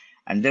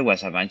 and there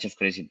was a bunch of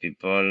crazy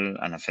people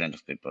and a friend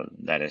of people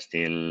that are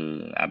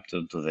still up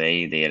to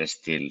today. They are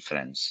still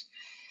friends.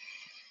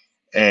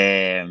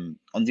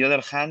 On the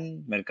other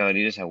hand, Mercado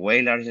Libre is a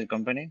way larger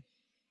company,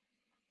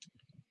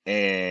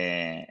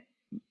 uh,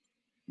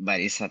 but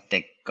it's a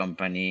tech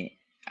company,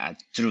 a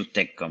true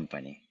tech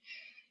company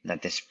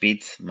that the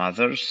speed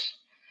matters,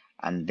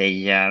 and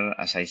they are,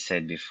 as I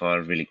said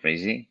before, really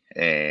crazy,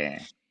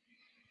 and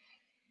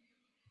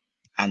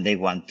they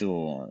want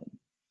to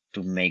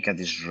make a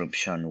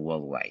disruption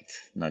worldwide,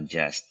 not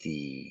just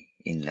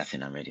in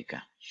Latin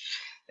America.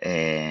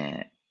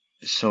 Uh,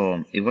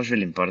 so it was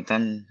really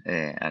important,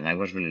 and I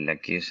was really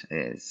lucky,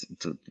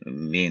 to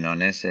being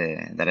honest,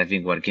 that I've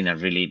been working in a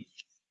really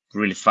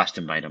fast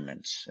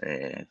environments,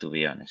 to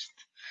be honest,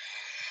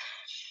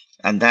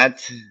 and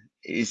that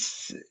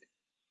is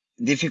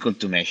difficult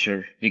to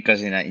measure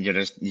because in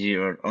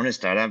your own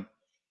startup,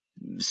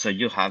 so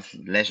you have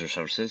less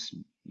resources.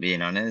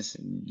 Being honest,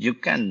 you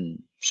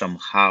can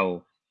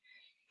somehow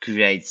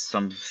create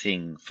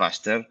something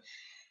faster,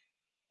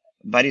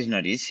 but it's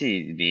not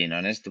easy, being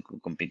honest, to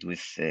compete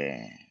with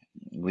the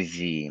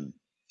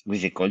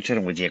with the culture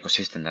and with the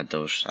ecosystem that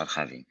those are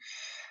having.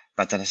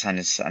 But as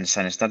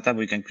an startup,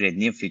 we can create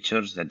new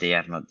features that they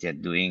are not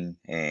yet doing,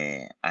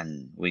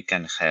 and we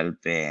can help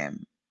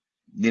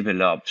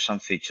develop some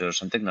features,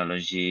 some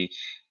technology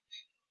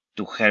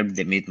to help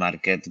the mid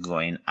market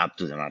going up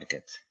to the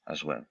market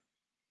as well.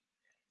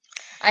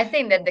 I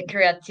think that the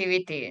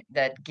creativity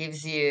that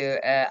gives you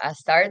a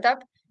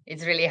startup,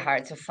 it's really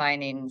hard to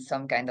find in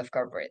some kind of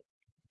corporate,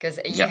 because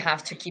you Yeah,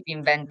 have to keep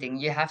inventing,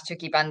 you have to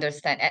keep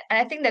understanding. And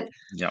I think that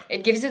yeah,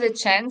 it gives you the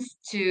chance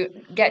to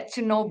get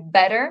to know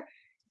better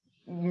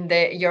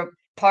your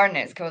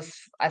partners, because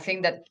I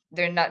think that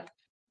they're not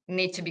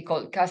need to be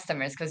called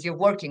customers, because you're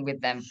working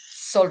with them,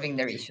 solving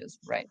their issues,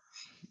 right?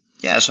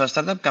 yeah. So a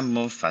startup can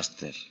move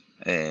faster,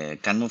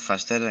 and can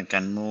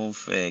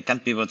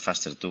pivot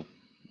faster too.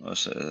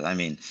 Also, I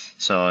mean,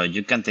 so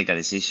you can take a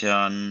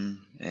decision,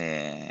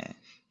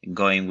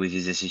 going with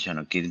this decision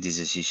or keep this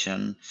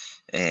decision,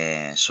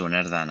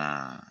 sooner than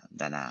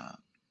a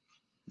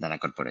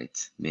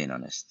corporate. Being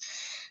honest,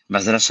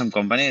 but there are some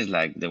companies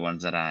like the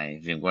ones that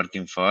I've been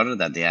working for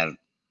that they are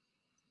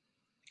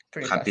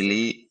Pretty fast.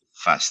 happily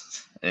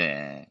fast,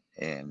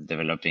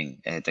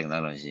 developing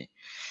technology.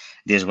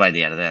 This is why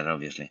they are there,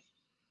 obviously.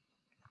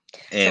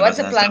 So But what's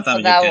the as a plan startup,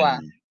 for you that can.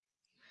 one?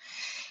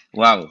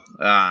 Wow,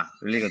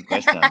 really good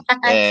question.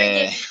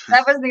 Tricky.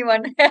 That was the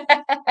one.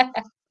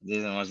 This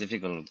is the most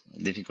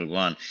difficult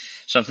one.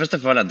 So first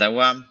of all, at that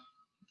one,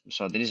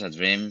 so there is a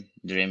dream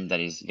that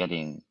is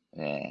getting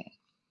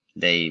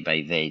day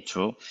by day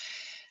true.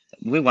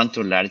 We want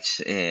to enlarge,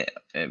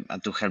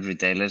 to help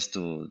retailers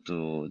to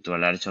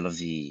enlarge all of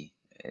the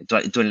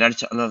to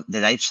enlarge all of the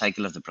life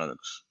cycle of the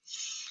products.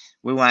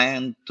 We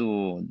want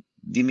to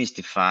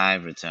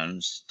demystify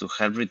returns to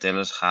help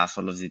retailers have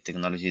all of the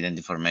technology and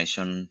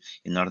information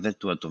in order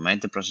to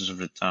automate the process of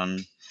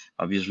return,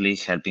 obviously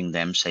helping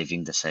them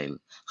saving the sale.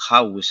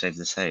 How we save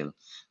the sale?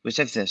 We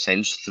save the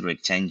sales through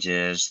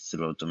exchanges,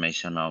 through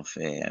automation of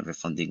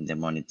refunding the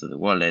money to the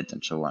wallet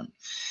and so on.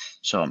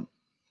 So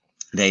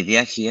the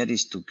idea here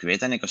is to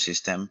create an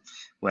ecosystem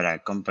where a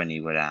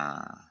company, where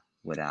a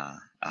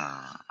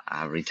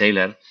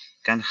retailer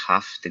can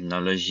have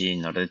technology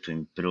in order to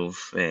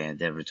improve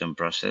the return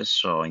process,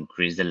 so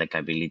increase the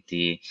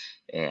likability,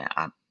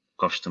 a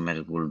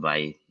customer will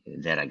buy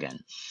there again.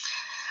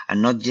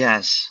 And not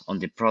just on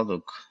the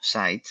product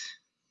side,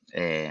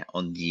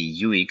 on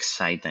the UX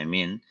side, I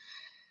mean,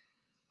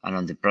 and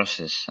on the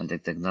process and the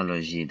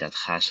technology that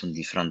has on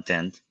the front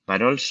end,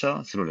 but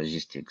also through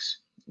logistics.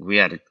 We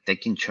are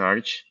taking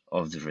charge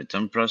of the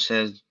return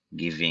process,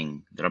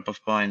 giving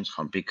drop-off points,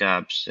 home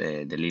pickups,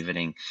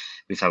 delivering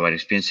with our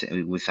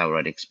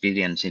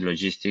experience in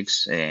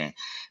logistics,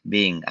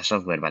 being a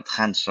software but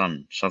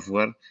hands-on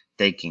software,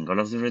 taking all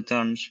of the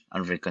returns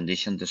and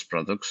recondition these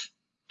products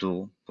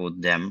to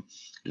put them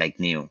like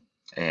new,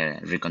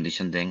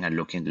 recondition them and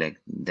looking like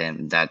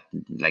them that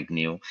like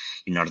new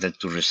in order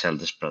to resell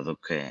this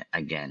product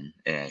again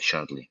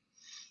shortly.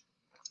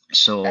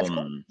 So That's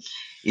cool.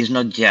 it's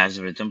not just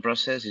the return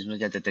process, it's not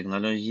just the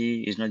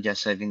technology, it's not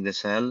just saving the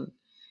sale,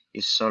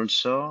 it's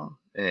also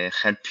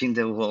helping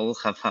the world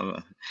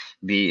helping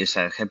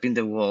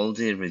the world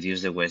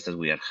reduce the waste that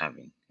we are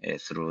having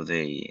through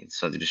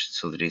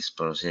this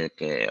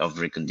project of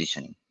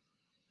reconditioning.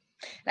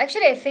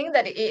 Actually, I think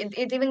that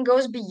it even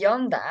goes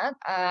beyond that,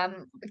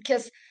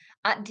 because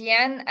at the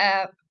end,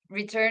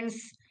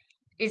 returns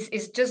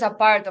is just a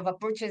part of a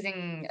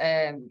purchasing,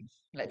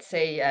 let's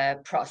say,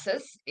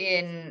 process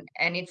in,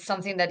 and it's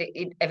something that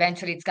it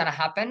eventually it's gonna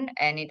happen,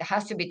 and it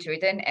has to be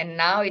treated. And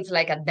now it's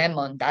like a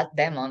demon, that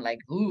demon, like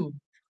ooh,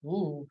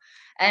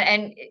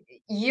 and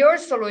your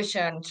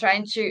solution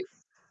trying to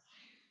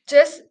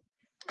just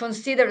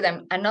consider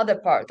them another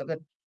part of the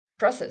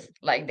process,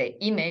 like the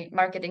email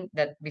marketing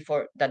that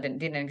before that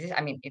didn't exist.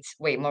 I mean, it's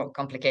way more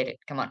complicated,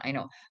 come on, I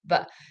know,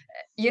 but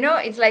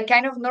it's like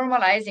kind of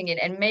normalizing it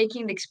and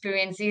making the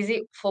experience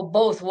easy for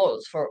both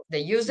worlds, for the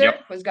Yep, user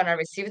who's going to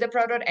receive the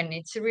product and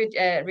needs to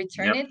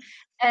return yep, it,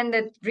 and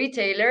the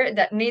retailer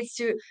that needs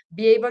to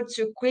be able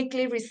to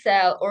quickly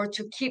resell or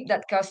to keep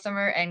that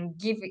customer and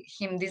give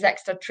him this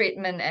extra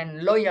treatment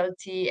and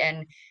loyalty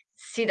and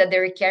see that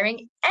they're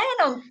caring.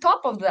 And on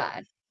top of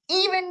that,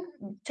 even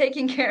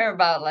taking care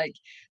about like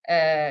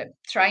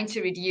trying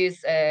to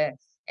reduce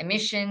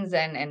emissions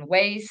and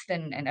waste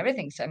and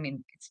everything. So I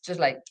mean, it's just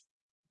like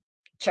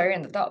cherry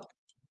on the top,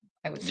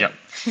 I would yep.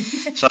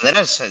 say. So there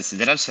are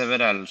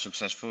several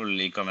successful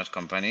e-commerce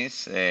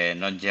companies,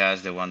 not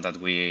just the one that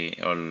we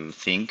all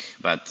think,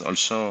 but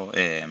also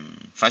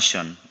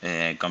fashion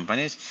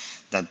companies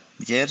that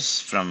years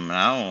from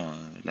now,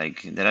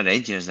 like there are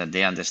ages that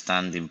they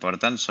understand the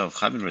importance of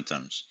having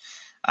returns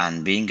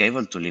and being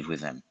able to live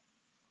with them.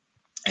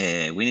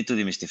 We need to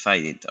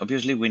demystify it.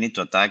 Obviously, we need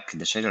to attack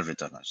the serial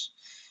returners,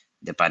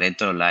 the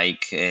Pareto,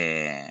 like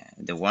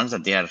the ones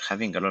that they are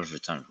having a lot of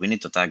returns. We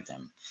need to attack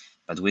them,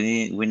 but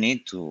we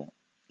need to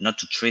not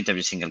to treat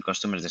every single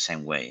customer the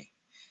same way.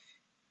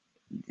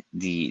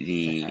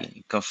 The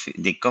Exactly.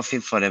 the coffee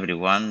for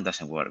everyone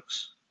doesn't work.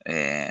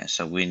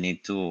 So we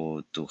need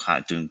to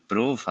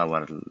improve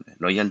our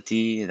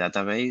loyalty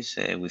database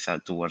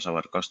towards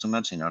our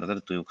customers in order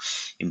to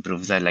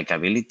improve the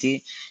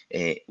likability.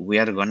 We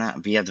are gonna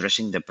be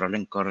addressing the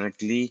problem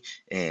correctly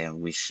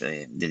with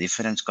the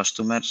different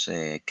customers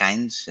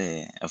kinds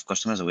of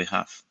customers that we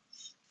have.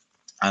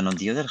 And on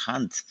the other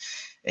hand,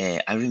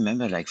 I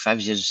remember like 7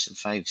 years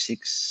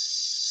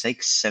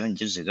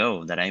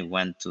ago that I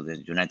went to the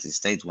United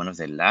States, one of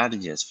the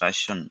largest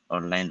fashion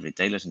online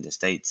retailers in the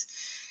States.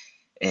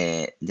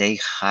 They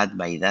had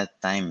by that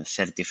time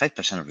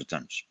 35% of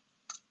returns.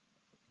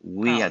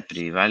 We at Ouch.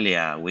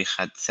 Privalia, we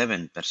had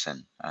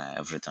 7%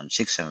 of returns,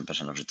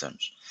 7% of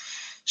returns.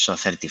 So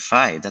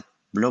 35, that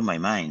blew my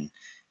mind.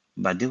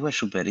 But they were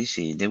super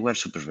easy. They were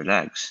super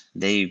relaxed.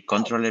 They Oh,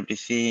 control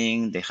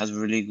everything. They had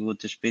really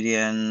good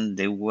experience.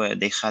 They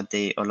had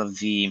all of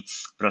the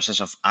process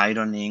of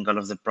ironing all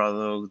of the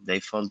product. They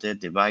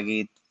folded, they bag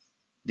it.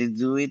 They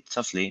do it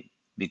softly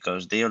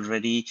because they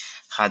already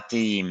had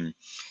the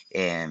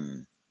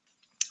um,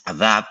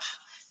 adapt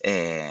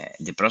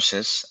the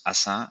process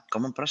as a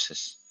common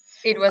process.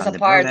 it was a And the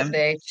part of problem,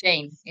 the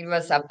chain. It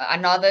was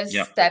another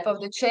yeah, step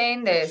of the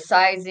chain, the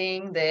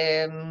sizing,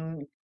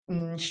 the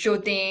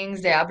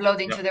shootings, the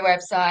uploading yeah, to the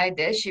website,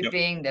 the yeah.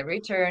 shipping, the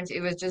returns. It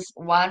was just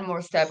one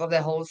more step of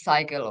the whole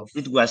cycle of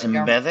It was the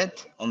garment. embedded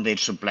on their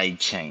supply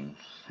chain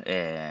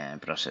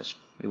process.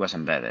 It was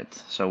embedded.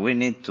 So we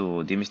need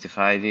to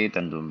demystify it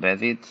and to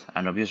embed it,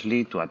 and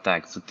obviously to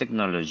attack the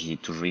technology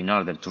in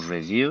order to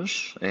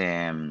reduce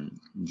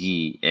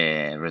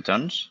the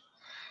returns,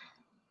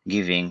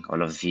 giving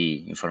all of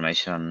the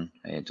information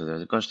to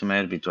the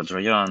customer, virtual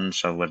try-on,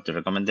 software to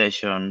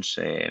recommendations,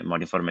 more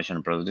information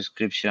on product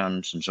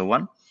descriptions, and so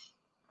on.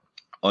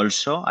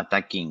 Also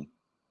attacking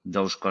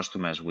those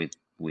customers with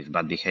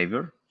bad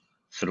behavior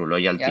through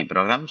Yeah. loyalty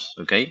programs.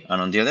 Okay.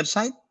 And on the other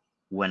side,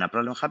 when a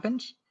problem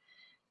happens,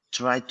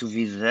 try to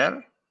be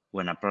there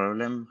when a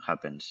problem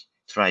happens.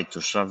 Try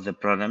to solve the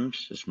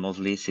problems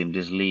smoothly,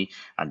 seamlessly,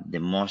 at the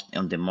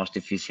most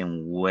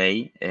efficient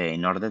way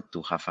in order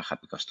to have a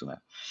happy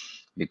customer.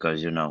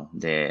 Because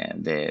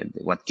the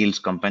what kills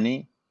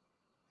company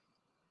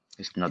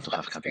is not It's to bad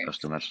have happy experience.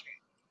 customers,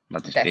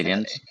 but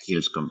experience Definitely.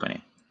 kills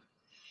company.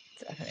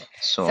 Definitely.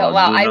 So So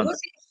wow, do I not. would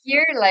be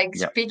here like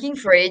Yeah. speaking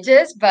for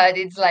ages, but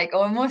it's like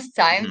almost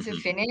time to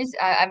finish.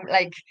 I'm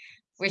like,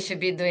 we should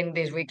be doing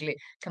this weekly.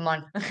 Come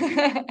on.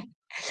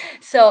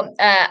 So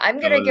I'm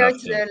I gonna would go love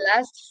to to. the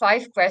last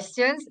five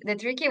questions, the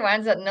tricky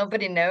ones that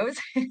nobody knows.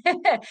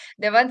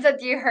 The ones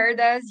that you heard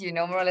us, you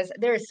know more or less.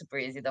 They're super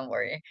easy, don't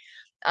worry.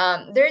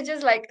 They're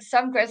just like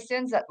some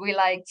questions that we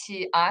like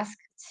to ask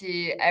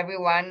to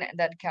everyone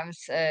that comes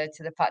to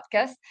the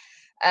podcast.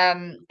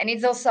 And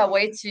it's also a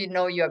way to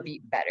know you a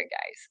bit better,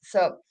 guys.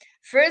 So,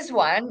 first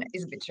one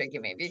is a bit tricky,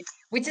 maybe.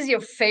 Which is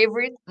your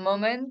favorite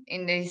moment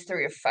in the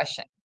history of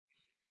fashion?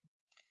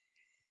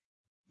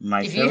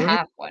 My If you favorite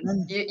have one,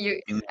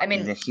 moment I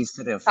in mean, the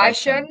history of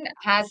fashion fashion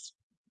has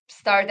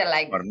started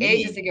like for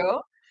ages me.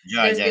 ago.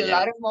 Yeah, There's yeah, been a yeah,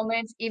 lot of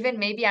moments, even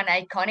maybe an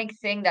iconic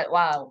thing that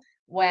wow,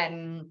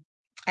 when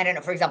I don't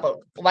know, for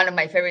example, one of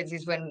my favorites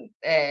is when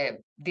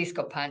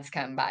disco pants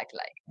come back,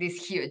 like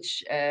these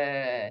huge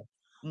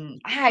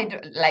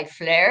like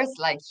flares,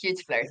 like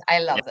huge flares. I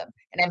yeah, love them,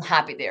 and I'm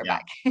happy they're yeah,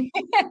 back.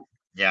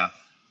 yeah.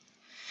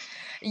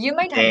 You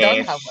might have The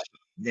don't have f- one.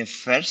 the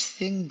first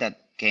thing that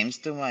came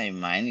to my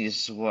mind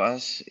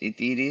it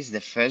is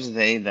the first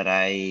day that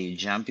I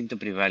jumped into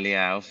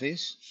Privalia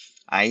office.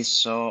 I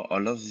saw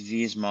all of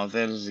these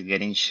models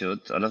getting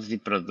shoot, all of the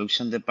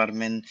production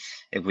department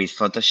with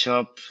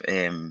Photoshop,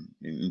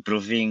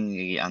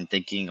 improving and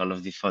taking all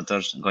of the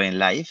photos going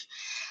live.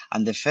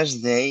 And the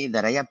first day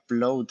that I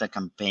upload a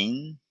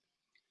campaign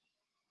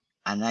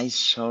and I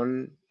saw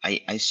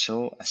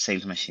a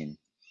sales machine.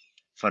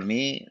 For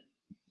me,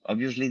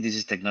 obviously, this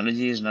is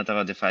technology, is not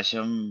about the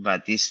fashion,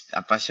 but it's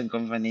a fashion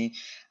company,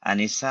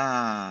 and it's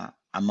a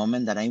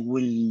moment that I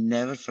will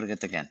never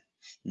forget again.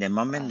 The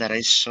moment Wow, that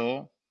I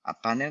saw a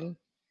panel,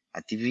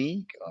 a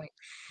TV going,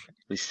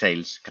 with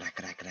sales, crack,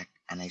 crack, crack,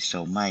 and I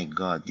saw, my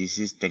God, this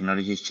is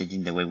technology is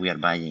changing the way we are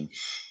buying,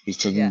 it's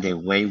changing yeah. the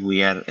way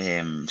we are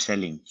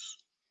selling.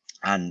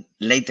 And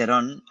later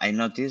on, I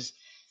noticed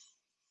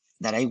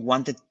that I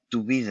wanted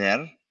to be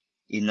there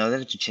in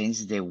order to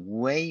change the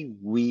way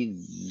we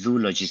do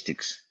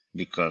logistics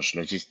because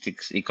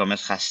logistics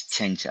e-commerce has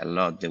changed a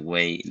lot the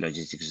way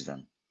logistics is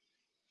done.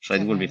 So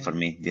it will be for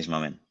Definitely. me this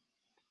moment.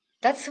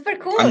 That's super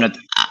I'm cool. not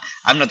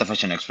I'm not a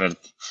fashion expert.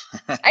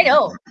 I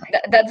know.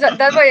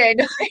 That's why I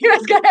know it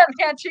was gonna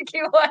be a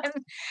tricky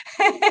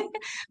one.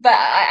 But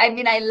I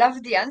mean, I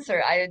love the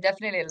answer. I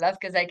definitely love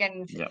because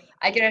Yeah.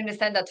 I can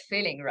understand that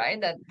feeling, right?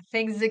 That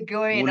things are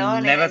going Will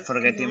on and never it's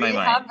forget in my really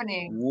mind.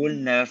 happening. Will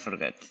never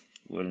forget.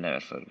 Will never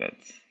forget.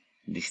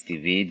 This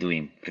TV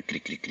doing click,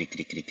 click, click, click,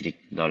 click, click, click,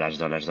 dollars,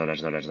 dollars,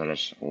 dollars, dollars,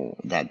 dollars. Oh,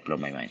 that blew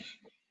my mind.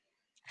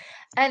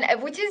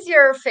 And which is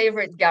your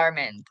favorite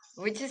garment?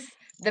 Which is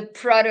the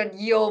product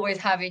you always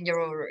have in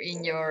your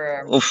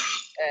Oof,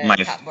 my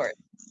cupboard?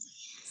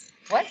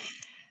 What?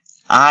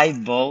 I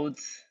bought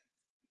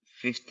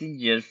 15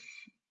 years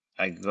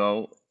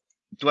ago,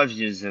 12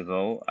 years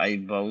ago, I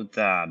bought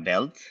a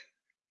belt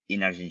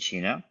in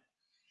Argentina.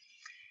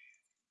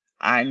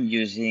 I'm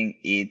using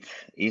it.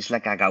 It's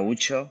like a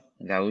gaucho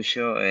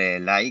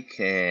like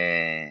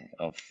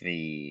of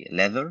the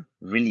leather,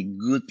 really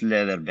good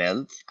leather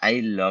belt. I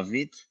love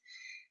it.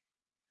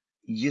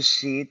 You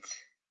see it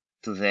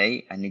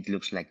today and it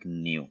looks like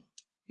new.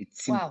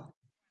 It's im- Wow.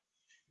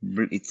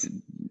 it's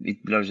it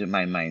blows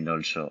my mind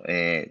also.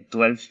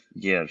 12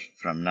 years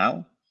from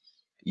now,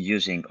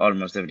 using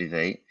almost every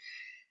day,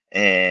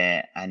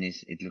 and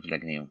it looks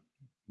like new.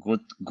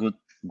 Good, good,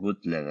 good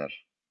leather,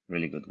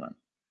 really good one.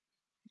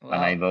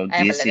 And Wow. I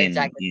have a leather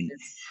jacket.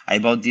 I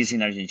bought this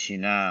in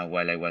Argentina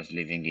while I was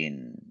living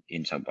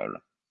in Sao Paulo.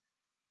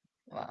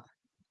 Wow.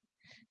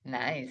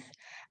 Nice.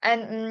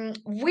 And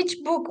which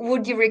book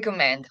would you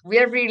recommend? We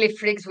are really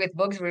freaks with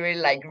books. We really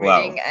like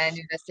Wow, reading and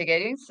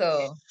investigating.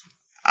 So,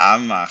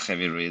 I'm a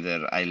heavy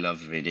reader. I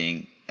love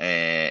reading.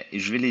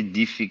 It's really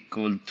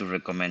difficult to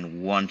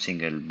recommend one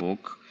single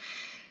book.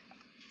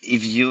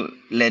 If you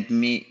let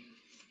me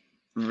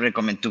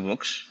recommend two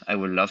books, I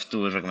would love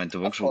to recommend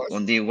two of books. course.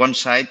 On the one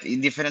side,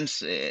 in different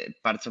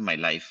parts of my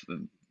life.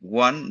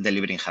 One,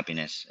 Delivering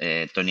Happiness.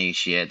 Tony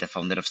Hsieh, the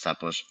founder of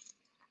Zappos.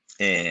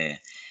 Uh,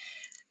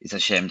 it's a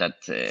shame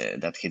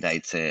that he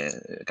died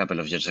a couple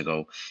of years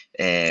ago.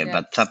 Yeah.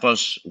 But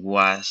Zappos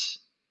was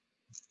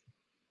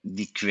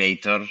the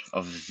creator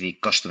of the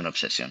customer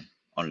obsession,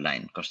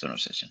 online customer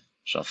obsession.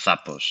 So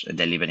Zappos,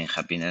 Delivering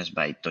Happiness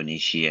by Tony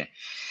Hsieh.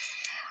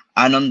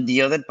 And on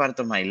the other part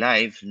of my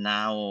life,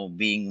 now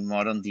being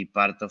more on the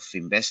part of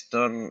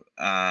investor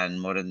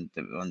and more on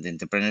the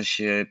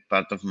entrepreneurship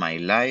part of my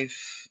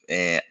life,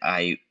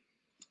 I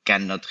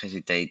cannot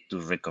hesitate to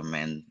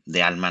recommend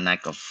the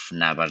Almanac of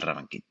Naval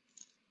Ravankit.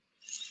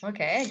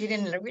 Okay, I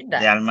didn't read The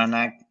that.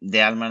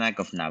 Almanac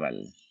of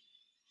Naval.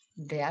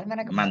 The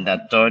Almanac of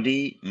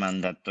Naval.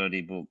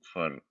 Mandatory book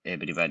for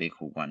everybody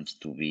who wants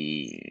to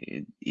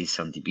be is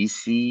on the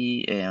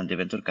VC, on the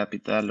venture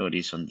capital, or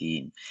is on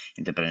the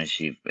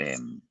entrepreneurship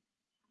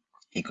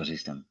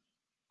ecosystem.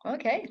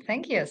 Okay,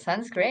 thank you.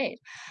 Sounds great.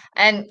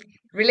 And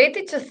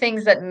related to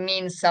things that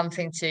mean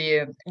something to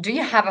you, do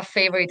you have a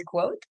favorite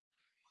quote?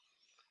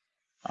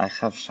 I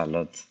have a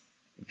lot.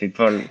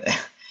 People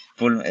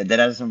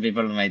there are some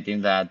people on my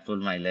team that pull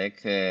my leg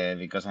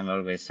because I'm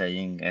always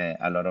saying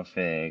a lot of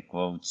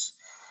quotes.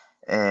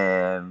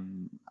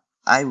 Um,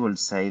 I will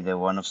say the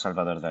one of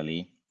Salvador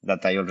Dali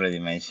that I already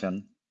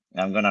mentioned.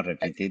 I'm gonna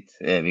repeat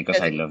it because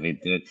That's I love it.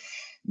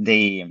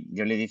 The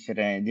only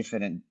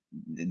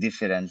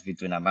difference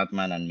between a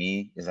madman and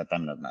me is that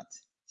I'm not mad.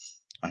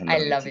 I I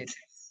love it. love it.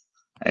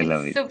 I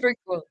love It's it. super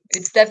cool.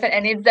 It's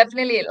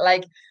definitely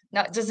like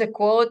not just a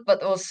quote,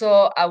 but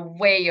also a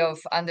way of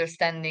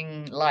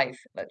understanding life,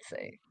 let's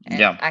say, and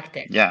Yeah,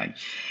 acting. yeah.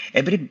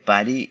 Every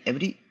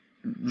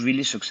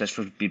really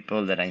successful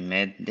people that I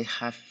met, they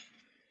have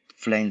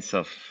flames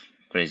of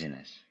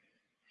craziness.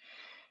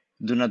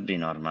 Do not be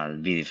normal,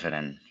 be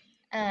different.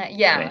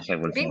 Yeah, I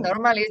will being think.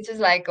 normal is just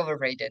like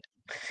overrated.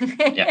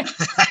 Yeah.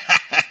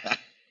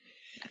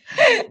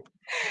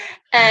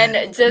 And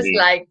just Indeed.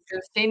 like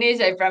to finish,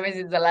 I promise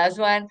it's the last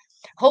one.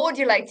 Who would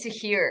you like to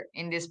hear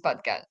in this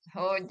podcast?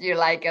 Who would you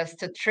like us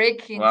to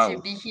trick into Wow.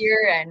 be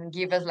here and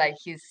give us like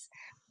his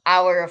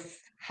hour of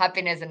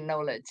happiness and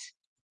knowledge?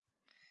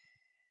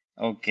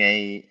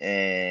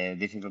 Okay.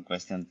 Difficult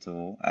question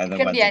too. I It don't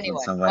can want be to put anyone.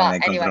 someone in Well, a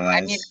anyone.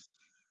 I mean, compromise.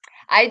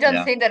 I don't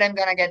Yeah. think that I'm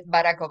gonna get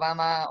Barack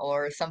Obama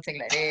or something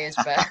like this,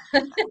 but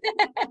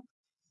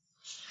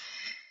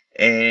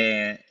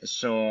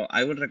So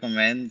I would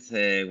recommend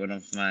one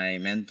of my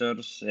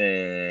mentors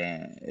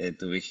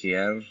to be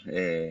here.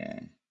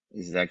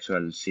 Is the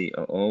actual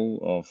COO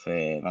of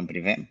Van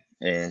Privé,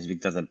 is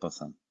Victor del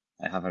Pozo.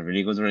 I have a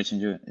really good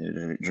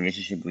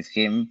relationship with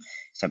him.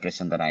 It's a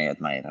person that I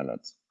admire a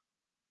lot.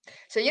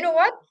 so you know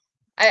what?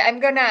 I'm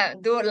gonna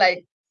do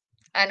like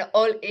an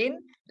all in.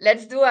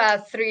 Let's do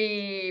a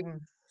three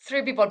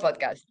people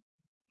podcast.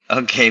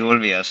 Okay, will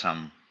be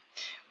awesome.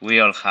 We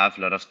all have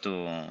lots to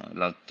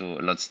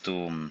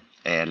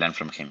learn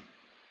from him.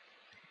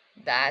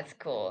 That's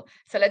cool.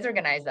 So let's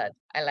organize that.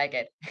 I like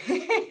it.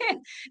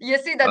 You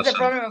see, that's the Awesome,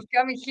 problem of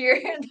coming here,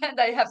 that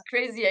I have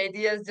crazy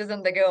ideas just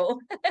on the go.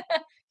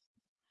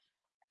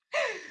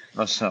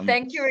 awesome.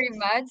 Thank you very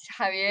much,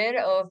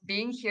 Javier, of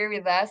being here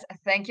with us.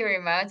 Thank you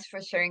very much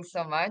for sharing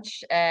so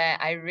much.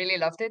 I really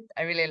loved it.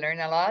 I really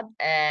learned a lot,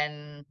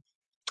 and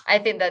I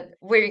think that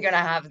we're gonna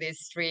have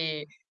this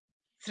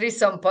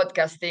threesome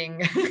podcasting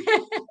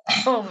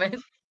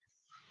moment.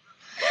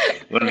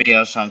 Will be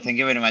awesome. Thank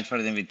you very much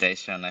for the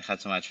invitation. I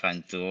had so much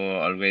fun too.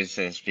 Always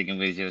speaking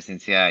with you,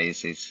 Cynthia,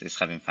 is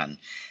having fun.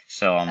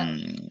 So Uh,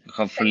 thanks.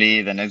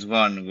 hopefully the next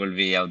one will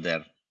be out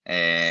there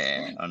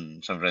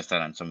on some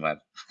restaurant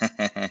somewhere.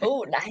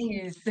 Oh,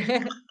 nice.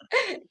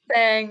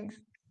 Thanks.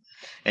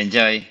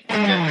 Enjoy,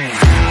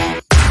 enjoy.